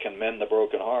one that can mend the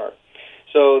broken heart.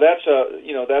 So that's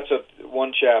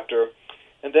one chapter.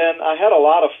 And then I had a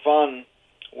lot of fun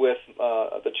with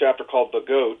the chapter called The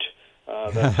GOAT.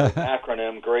 That's an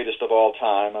acronym, Greatest of All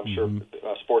Time. I'm sure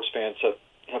sports fans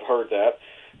have heard that.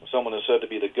 If someone is said to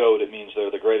be the GOAT, it means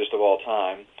they're the greatest of all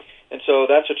time. And so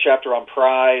that's a chapter on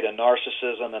pride and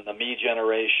narcissism and the me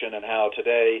generation, and how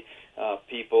today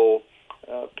people,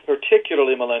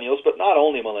 particularly millennials, but not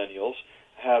only millennials,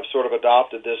 have sort of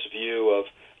adopted this view of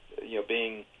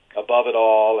being above it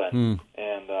all, and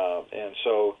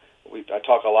so I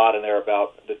talk a lot in there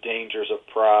about the dangers of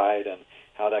pride and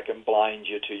how that can blind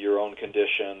you to your own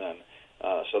condition, and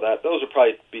so those would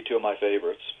probably be two of my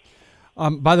favorites.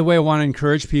 By the way, I want to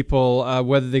encourage people,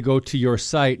 whether they go to your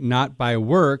site, Not by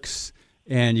Works,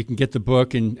 and you can get the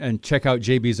book and check out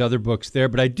JB's other books there.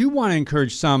 But I do want to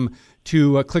encourage some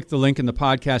to click the link in the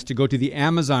podcast to go to the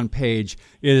Amazon page.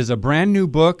 It is a brand new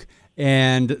book,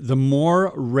 and the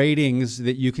more ratings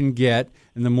that you can get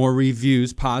and the more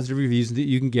reviews, positive reviews that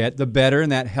you can get, the better,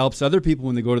 and that helps other people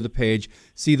when they go to the page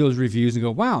see those reviews and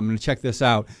go, wow, I'm going to check this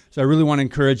out. So I really want to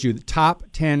encourage you. The top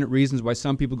 10 reasons why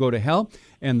some people go to hell,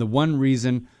 and the one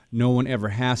reason no one ever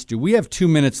has to. We have 2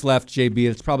 minutes left, JB.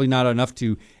 It's probably not enough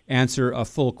to answer a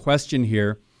full question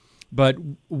here, but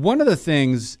one of the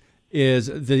things is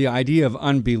the idea of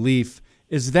unbelief.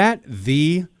 Is that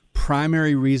the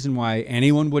primary reason why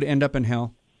anyone would end up in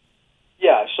hell?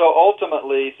 Yeah, so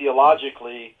ultimately,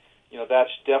 theologically,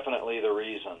 that's definitely the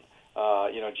reason.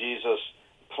 Jesus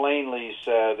plainly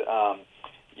said,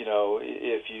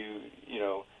 if you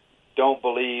don't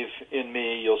believe in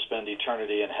me, you'll spend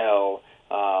eternity in hell.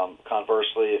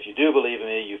 Conversely, if you do believe in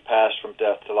me, you've passed from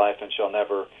death to life and shall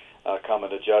never come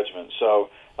into judgment. So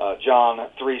John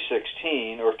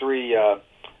 3:16 or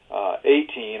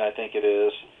 3:18, I think it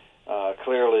is,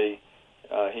 clearly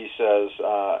he says,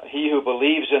 he who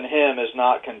believes in him is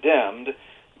not condemned,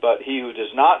 but he who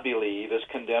does not believe is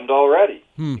condemned already,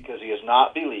 because he has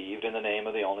not believed in the name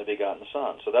of the only begotten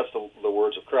Son. So that's the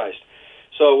words of Christ.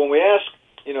 So when we ask,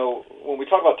 when we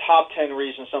talk about top 10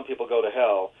 reasons some people go to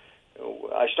hell,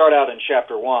 I start out in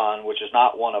chapter 1, which is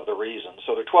not one of the reasons.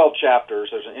 So there are 12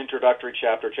 chapters. There's an introductory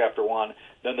chapter, chapter 1,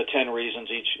 then the 10 reasons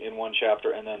each in one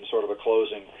chapter, and then sort of a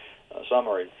closing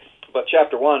summary. But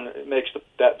chapter 1 makes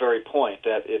that very point,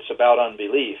 that it's about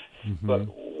unbelief. Mm-hmm. But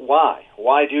why?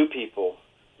 Why do people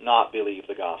not believe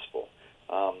the gospel?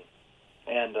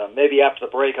 And maybe after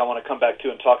the break I want to come back to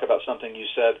and talk about something you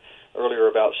said earlier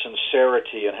about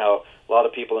sincerity and how a lot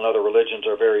of people in other religions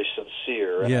are very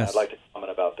sincere. And yes. I'd like to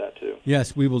comment about that too.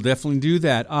 Yes, we will definitely do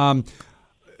that.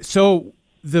 So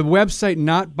the website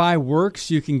Not by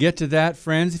Works, you can get to that,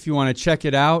 friends, if you want to check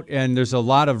it out. And there's a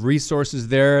lot of resources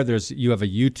there. You have a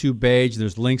YouTube page.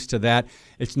 There's links to that.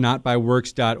 It's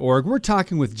notbyworks.org. We're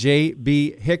talking with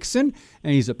J.B. Hixson,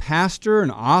 and he's a pastor,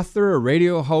 an author, a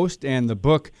radio host, and the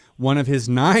book, one of his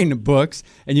 9 books,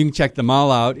 and you can check them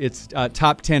all out. It's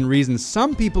Top 10 Reasons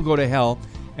Some People Go to Hell,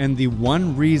 and the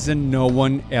one reason no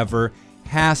one ever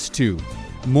has to.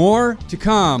 More to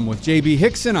come with J.B.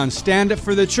 Hixson on Stand Up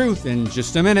for the Truth in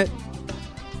just a minute.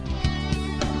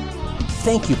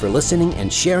 Thank you for listening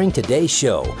and sharing today's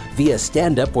show via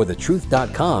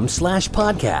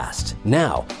standupforthetruth.com/podcast.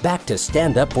 Now, back to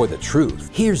Stand Up for the Truth.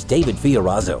 Here's David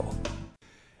Fiorazo.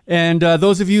 And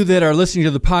those of you that are listening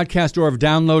to the podcast or have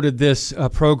downloaded this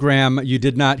program, you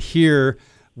did not hear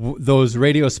those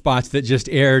radio spots that just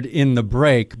aired in the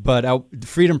break, but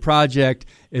Freedom Project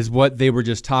is what they were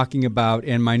just talking about,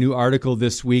 and my new article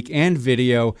this week and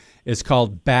video is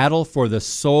called Battle for the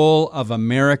Soul of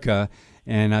America,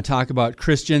 and I talk about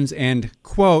Christians and,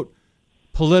 quote,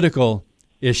 political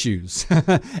issues.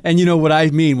 And you know what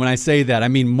I mean when I say that. I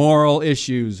mean moral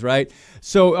issues, right?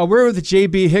 So we're with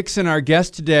J.B. Hixson, our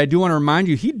guest today. I do want to remind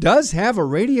you, he does have a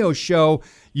radio show.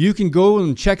 You can go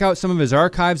and check out some of his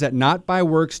archives at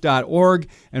notbyworks.org,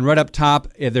 and right up top,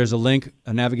 there's a link,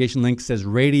 a navigation link that says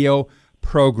radio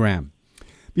program.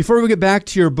 Before we get back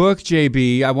to your book,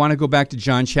 JB, I want to go back to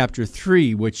John chapter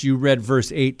 3, which you read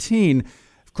verse 18.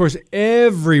 Of course,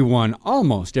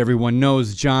 almost everyone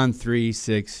knows John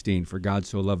 3:16, for God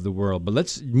so loved the world. But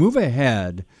let's move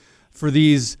ahead for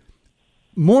these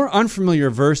more unfamiliar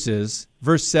verses.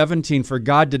 Verse 17, for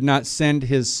God did not send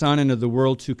his Son into the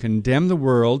world to condemn the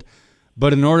world,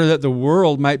 but in order that the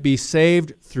world might be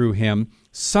saved through him.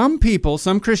 Some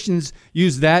Christians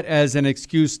use that as an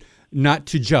excuse not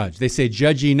to judge. They say,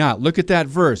 judge ye not. Look at that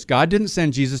verse. God didn't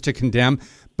send Jesus to condemn,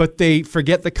 but they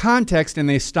forget the context and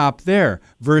they stop there.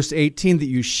 Verse 18 that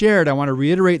you shared, I want to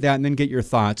reiterate that and then get your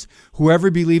thoughts. Whoever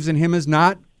believes in him is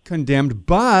not condemned,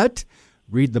 but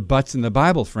Read the buts in the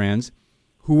Bible, friends.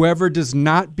 Whoever does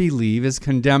not believe is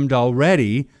condemned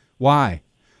already. Why?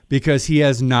 Because he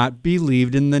has not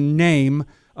believed in the name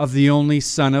of the only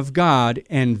Son of God.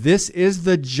 And this is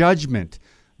the judgment.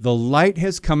 The light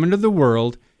has come into the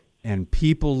world, and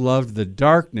people loved the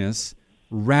darkness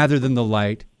rather than the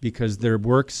light because their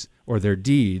works or their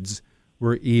deeds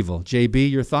were evil. JB,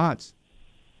 your thoughts?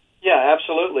 Yeah,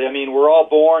 absolutely. I mean, we're all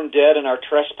born dead in our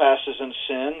trespasses and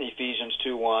sin, Ephesians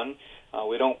 2:1.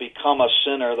 We don't become a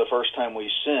sinner the first time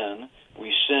we sin.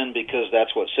 We sin because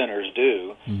that's what sinners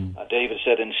do. David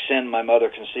said, "In sin my mother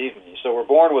conceived me." So we're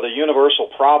born with a universal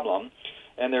problem,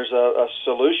 and there's a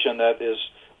solution that is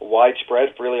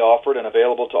widespread, freely offered, and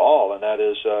available to all, and that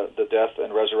is the death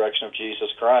and resurrection of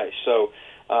Jesus Christ. So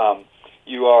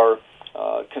you are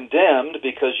condemned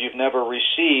because you've never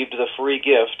received the free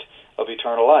gift of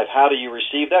eternal life. How do you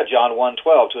receive that? John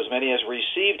 1:12, to as many as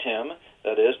received him,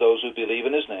 that is, those who believe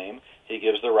in his name, he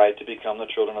gives the right to become the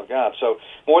children of God. So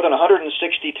more than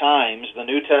 160 times the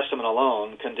New Testament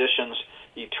alone conditions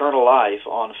eternal life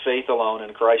on faith alone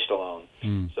and Christ alone.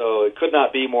 So it could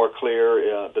not be more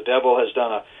clear. The devil has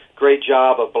done a great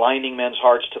job of blinding men's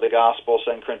hearts to the gospel,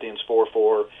 2 Corinthians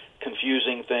 4:4,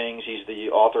 confusing things. He's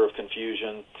the author of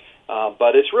confusion.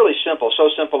 But it's really simple, so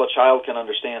simple a child can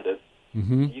understand it.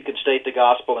 You can state the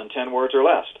gospel in 10 words or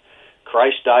less.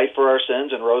 Christ died for our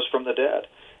sins and rose from the dead.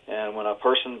 And when a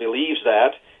person believes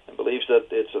that, and believes that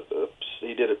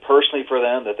he did it personally for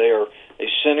them, that they are a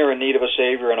sinner in need of a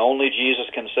Savior and only Jesus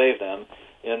can save them,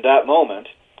 in that moment,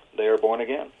 they are born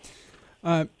again.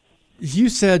 You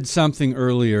said something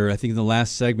earlier, I think in the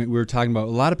last segment, we were talking about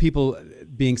a lot of people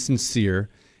being sincere,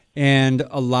 and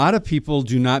a lot of people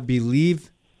do not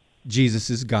believe Jesus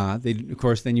is God. Of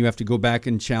course, then you have to go back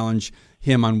and challenge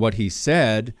him on what he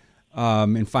said,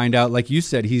 and find out, like you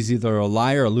said, he's either a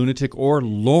liar, a lunatic, or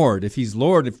Lord. If he's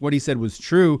Lord, if what he said was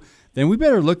true, then we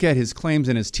better look at his claims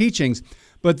and his teachings.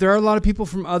 But there are a lot of people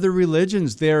from other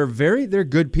religions. They're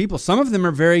good people. Some of them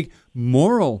are very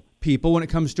moral people when it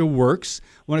comes to works,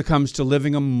 when it comes to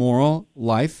living a moral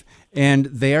life, and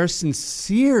they are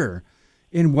sincere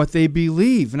in what they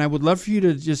believe. And I would love for you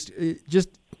to just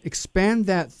expand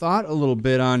that thought a little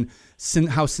bit on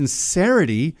how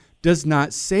sincerity does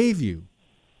not save you.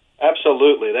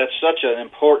 Absolutely. That's such an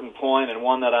important point, and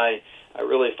one that I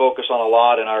really focus on a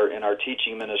lot in our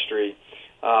teaching ministry.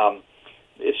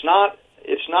 It's not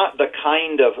the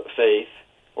kind of faith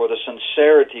or the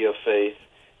sincerity of faith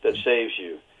that saves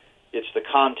you. It's the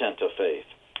content of faith.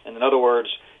 And in other words,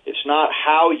 it's not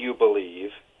how you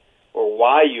believe or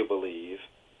why you believe,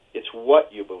 it's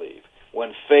what you believe.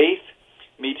 When faith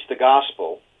meets the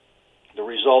gospel, the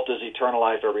result is eternal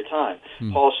life every time.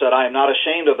 Paul said, "I am not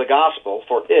ashamed of the gospel,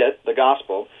 for it," the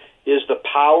gospel, "is the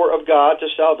power of God to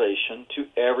salvation to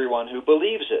everyone who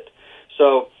believes it."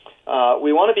 So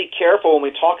we want to be careful when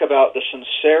we talk about the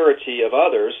sincerity of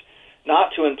others,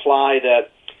 not to imply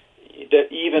that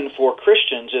even for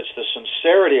Christians, it's the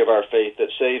sincerity of our faith that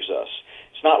saves us.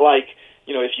 It's not like,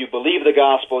 if you believe the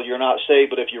gospel, you're not saved,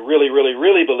 but if you really, really,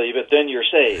 really believe it, then you're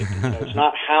saved. It's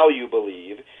not how you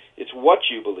believe, it's what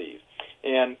you believe.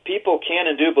 And people can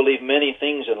and do believe many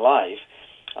things in life.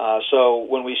 So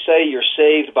when we say you're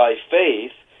saved by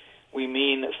faith, we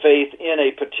mean faith in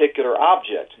a particular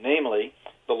object, namely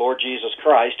the Lord Jesus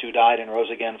Christ, who died and rose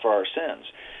again for our sins.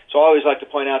 So I always like to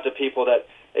point out to people that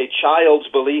a child's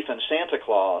belief in Santa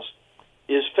Claus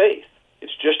is faith.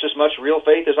 It's just as much real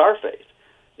faith as our faith.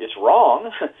 It's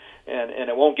wrong, and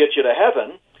it won't get you to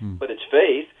heaven, but it's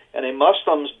faith. And a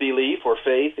Muslim's belief or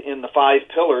faith in the 5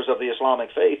 pillars of the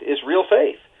Islamic faith is real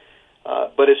faith.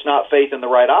 But it's not faith in the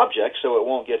right object, so it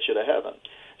won't get you to heaven.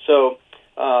 So,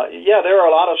 there are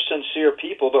a lot of sincere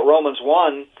people, but Romans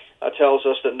 1 tells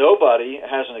us that nobody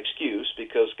has an excuse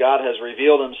because God has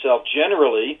revealed himself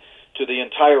generally to the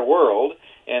entire world,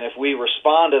 and if we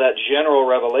respond to that general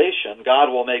revelation, God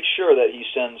will make sure that he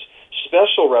sends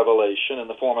special revelation in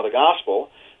the form of the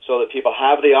gospel so that people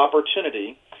have the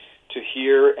opportunity to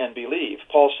hear and believe.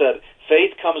 Paul said,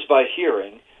 faith comes by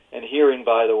hearing, and hearing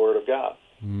by the word of God.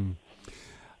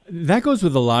 That goes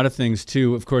with a lot of things,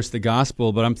 too, of course, the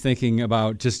gospel, but I'm thinking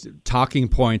about just talking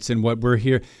points and what we're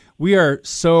here. We are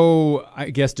so, I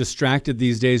guess, distracted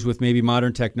these days with maybe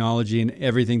modern technology and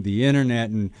everything, the internet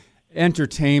and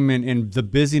entertainment and the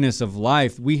busyness of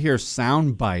life. We hear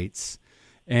sound bites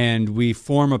and we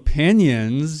form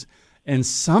opinions and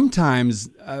sometimes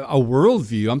a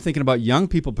worldview. I'm thinking about young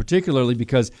people particularly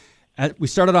because we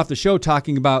started off the show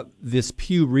talking about this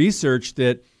Pew Research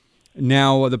that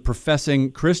now the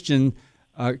professing Christian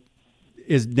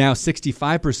is now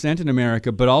 65% in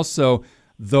America, but also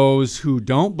those who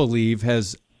don't believe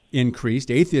has increased,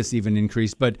 atheists even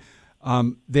increased, but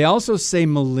they also say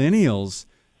millennials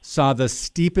saw the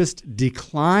steepest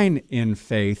decline in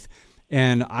faith.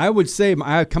 And I would say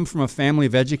I come from a family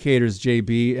of educators,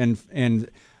 JB, and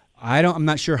I'm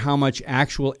not sure how much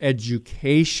actual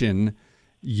education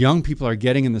young people are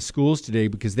getting in the schools today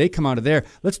because they come out of there.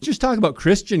 Let's just talk about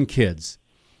Christian kids.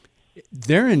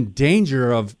 They're in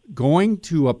danger of going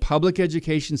to a public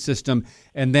education system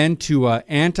and then to an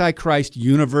antichrist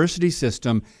university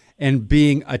system and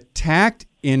being attacked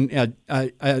in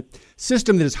a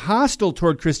system that is hostile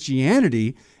toward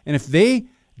Christianity. And if they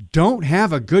don't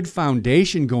have a good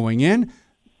foundation going in,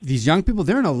 these young people,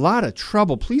 they're in a lot of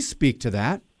trouble. Please speak to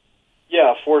that.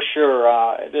 Yeah, for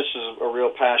sure. This is a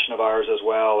real passion of ours as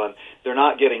well. And they're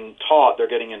not getting taught, they're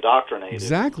getting indoctrinated.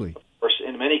 Exactly.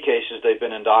 In many cases, they've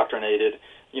been indoctrinated,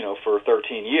 for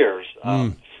 13 years.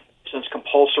 Since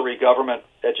compulsory government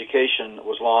education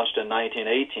was launched in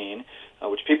 1918,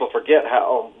 which people forget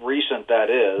how recent that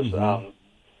is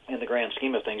in the grand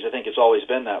scheme of things. I think it's always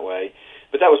been that way.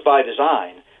 But that was by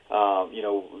design.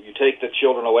 You take the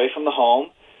children away from the home,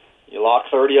 you lock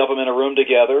 30 of them in a room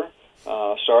together,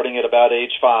 starting at about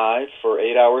age 5 for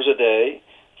 8 hours a day,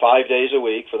 5 days a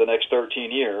week for the next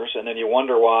 13 years, and then you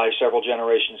wonder why several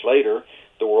generations later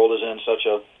the world is in such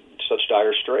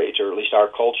dire straits, or at least our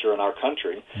culture and our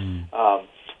country.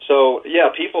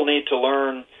 People need to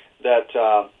learn that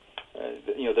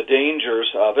the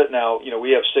dangers of it. Now,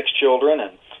 we have 6 children,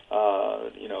 and 2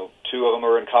 of them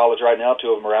are in college right now, 2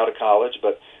 of them are out of college,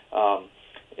 but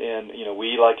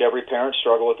we, like every parent,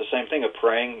 struggle with the same thing of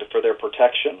praying for their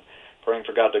protection, praying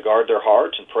for God to guard their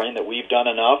hearts, and praying that we've done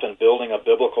enough in building a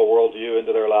biblical worldview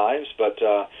into their lives. But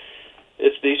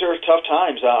these are tough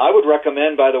times. I would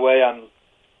recommend, by the way, I'm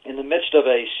in the midst of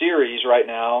a series right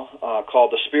now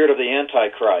called The Spirit of the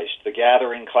Antichrist, The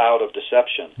Gathering Cloud of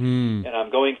Deception. And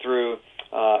I'm going through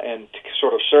and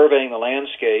sort of surveying the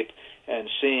landscape and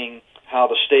seeing how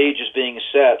the stage is being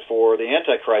set for the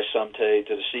Antichrist someday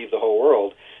to deceive the whole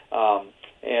world.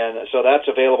 And so that's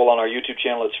available on our YouTube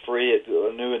channel. It's free.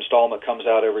 A new installment comes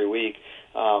out every week.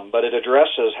 But it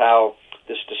addresses how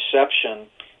this deception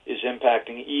is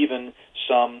impacting even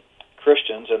some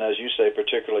Christians, and as you say,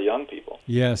 particularly young people.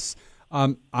 Yes.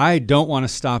 I don't want to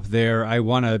stop there. I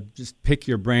want to just pick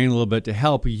your brain a little bit to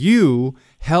help you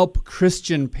help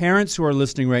Christian parents who are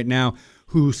listening right now,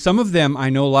 who some of them, I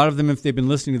know a lot of them, if they've been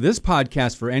listening to this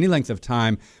podcast for any length of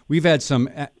time, we've had some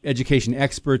education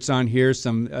experts on here,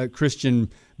 some Christian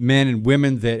men and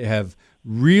women that have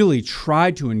really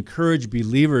tried to encourage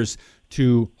believers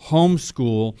to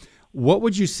homeschool. What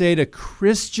would you say to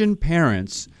Christian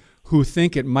parents who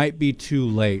think it might be too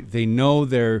late? They know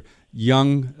their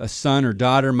young son or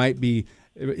daughter might be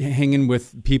hanging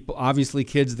with people, obviously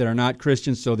kids that are not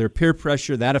Christians, so their peer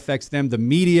pressure, that affects them. The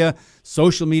media,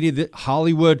 social media,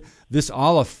 Hollywood, this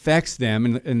all affects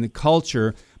them in the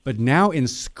culture. But now in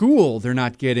school, they're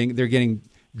getting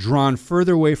drawn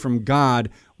further away from God.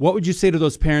 What would you say to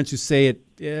those parents who say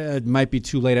it might be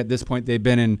too late at this point? They've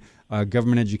been in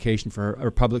government education or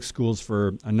public schools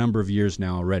for a number of years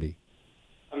now already.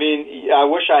 I mean, I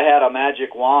wish I had a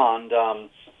magic wand,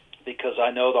 because I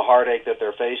know the heartache that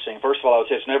they're facing. First of all, I would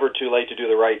say it's never too late to do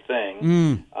the right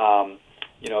thing.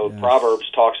 Yes. Proverbs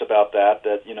talks about that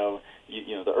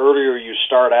the earlier you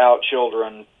start out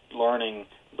children learning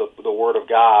the Word of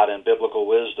God and biblical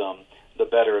wisdom, the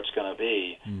better it's going to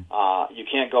be. You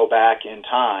can't go back in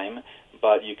time,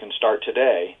 but you can start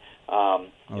today.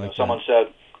 Someone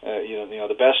said,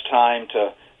 the best time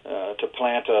to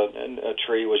plant a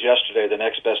tree was yesterday. The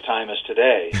next best time is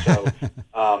today. So,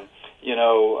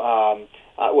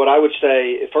 what I would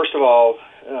say, first of all,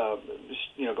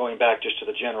 going back just to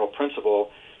the general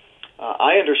principle,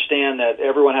 I understand that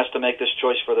everyone has to make this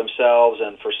choice for themselves,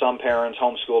 and for some parents,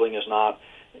 homeschooling is not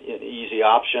an easy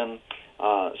option.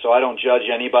 So I don't judge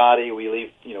anybody.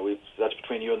 That's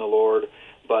between you and the Lord.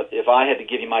 But if I had to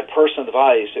give you my personal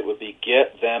advice, it would be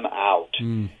get them out.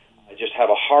 I just have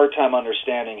a hard time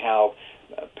understanding how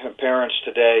parents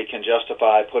today can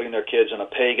justify putting their kids in a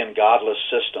pagan, godless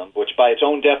system, which by its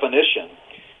own definition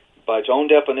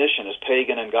is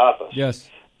pagan and godless. Yes.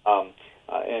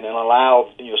 And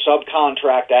allow,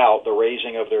 subcontract out the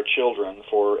raising of their children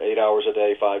for 8 hours a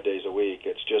day, 5 days a week.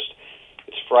 It's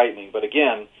frightening. But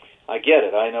again, I get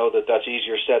it. I know that that's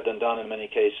easier said than done in many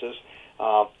cases.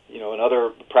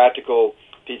 Another practical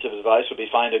piece of advice would be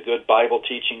find a good Bible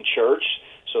teaching church,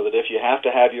 so that if you have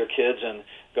to have your kids in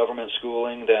government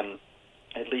schooling, then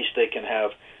at least they can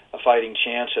have a fighting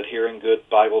chance at hearing good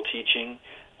Bible teaching.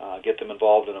 Get them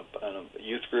involved in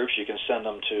youth groups. You can send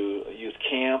them to youth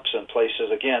camps and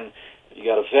places. Again, you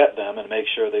got to vet them and make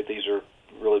sure that these are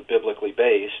really biblically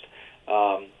based.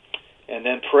 And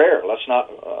then prayer. Let's not,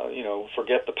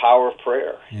 forget the power of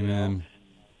prayer. Amen.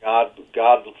 God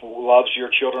loves your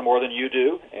children more than you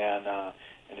do, and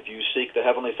if you seek the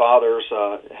Heavenly Father's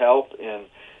help and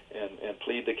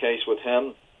plead the case with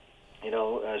Him,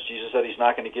 as Jesus said, He's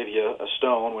not going to give you a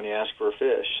stone when you ask for a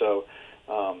fish. So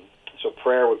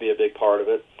prayer would be a big part of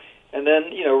it. And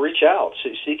then, reach out,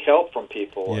 seek help from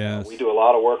people. Yes. We do a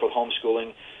lot of work with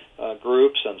homeschooling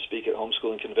groups and speak at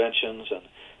homeschooling conventions,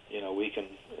 and we can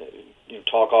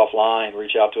talk offline,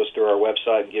 reach out to us through our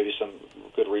website and give you some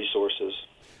good resources.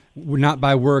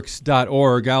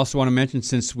 Notbyworks.org. I also want to mention,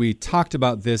 since we talked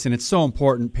about this, and it's so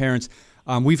important, parents,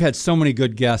 we've had so many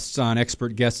good guests on,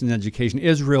 expert guests in education: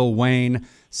 Israel Wayne,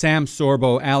 Sam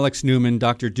Sorbo, Alex Newman,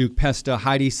 Dr. Duke Pesta,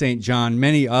 Heidi St. John,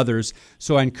 many others.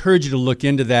 So I encourage you to look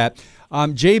into that.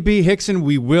 J.B. Hickson,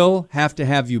 we will have to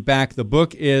have you back. The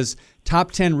book is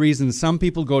Top 10 Reasons Some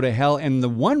People Go to Hell, and the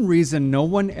one reason no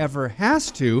one ever has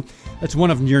to. That's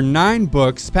one of your 9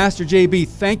 books. Pastor J.B.,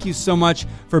 thank you so much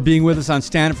for being with us on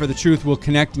Stand Up for the Truth. We'll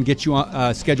connect and get you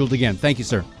scheduled again. Thank you,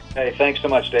 sir. Hey, thanks so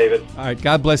much, David. All right,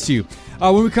 God bless you.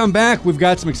 When we come back, we've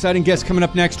got some exciting guests coming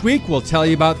up next week. We'll tell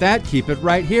you about that. Keep it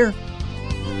right here.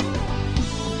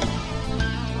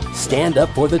 Stand Up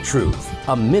for the Truth,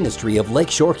 a ministry of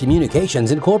Lakeshore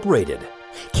Communications Incorporated.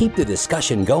 Keep the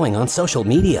discussion going on social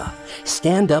media.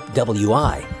 Stand Up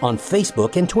WI on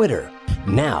Facebook and Twitter.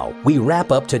 Now, we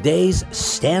wrap up today's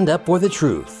Stand Up for the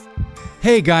Truth.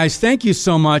 Hey guys, thank you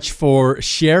so much for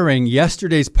sharing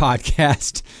yesterday's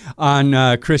podcast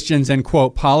on Christians and,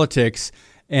 quote, politics.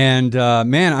 And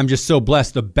man, I'm just so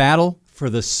blessed. The battle for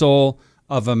the soul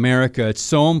of America. It's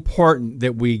so important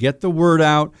that we get the word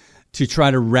out to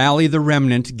try to rally the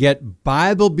remnant, get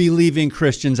Bible-believing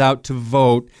Christians out to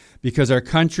vote, because our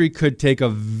country could take a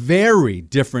very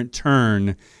different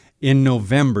turn in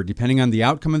November, depending on the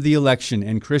outcome of the election.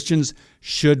 And Christians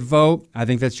should vote. I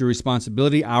think that's your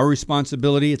responsibility, our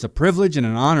responsibility. It's a privilege and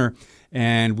an honor,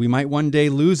 and we might one day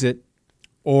lose it,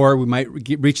 or we might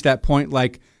reach that point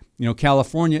like,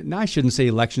 California. Now, I shouldn't say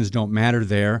elections don't matter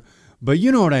there, but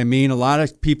you know what I mean. A lot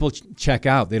of people check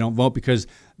out. They don't vote because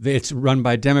it's run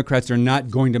by Democrats. They're not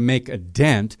going to make a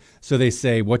dent, so they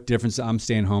say, what difference? I'm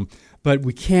staying home. But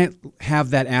we can't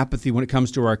have that apathy when it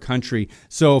comes to our country.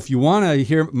 So if you want to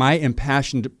hear my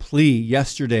impassioned plea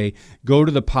yesterday, go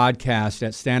to the podcast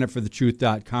at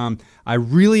standupforthetruth.com. I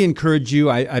really encourage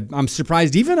you. I'm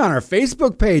surprised even on our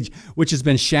Facebook page, which has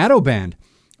been shadow banned,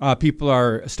 people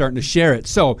are starting to share it.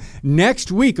 So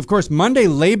next week, of course, Monday,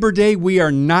 Labor Day, we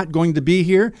are not going to be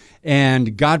here.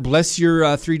 And God bless your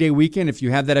 3-day weekend if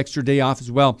you have that extra day off as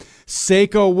well.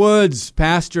 Seiko Woods,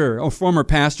 former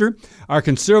pastor, our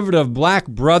conservative black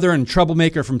brother and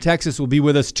troublemaker from Texas, will be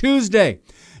with us Tuesday.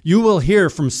 You will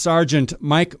hear from Sergeant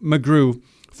Mike McGrew,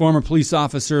 former police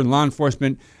officer and law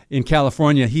enforcement in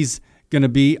California. He's going to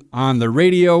be on the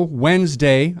radio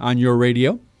Wednesday on your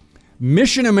radio.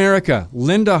 Mission America,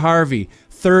 Linda Harvey,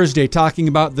 Thursday, talking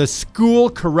about the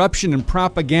school corruption and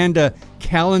propaganda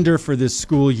calendar for this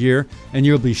school year, and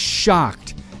you'll be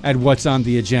shocked at what's on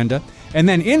the agenda. And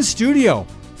then in studio,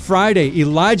 Friday,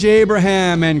 Elijah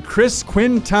Abraham and Chris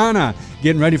Quintana,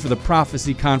 getting ready for the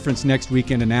Prophecy Conference next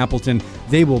weekend in Appleton.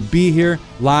 They will be here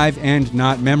live and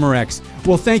not Memorex.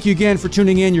 Well, thank you again for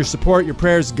tuning in, your support, your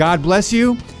prayers. God bless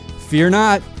you. Fear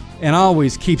not, and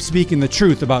always keep speaking the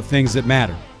truth about things that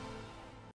matter.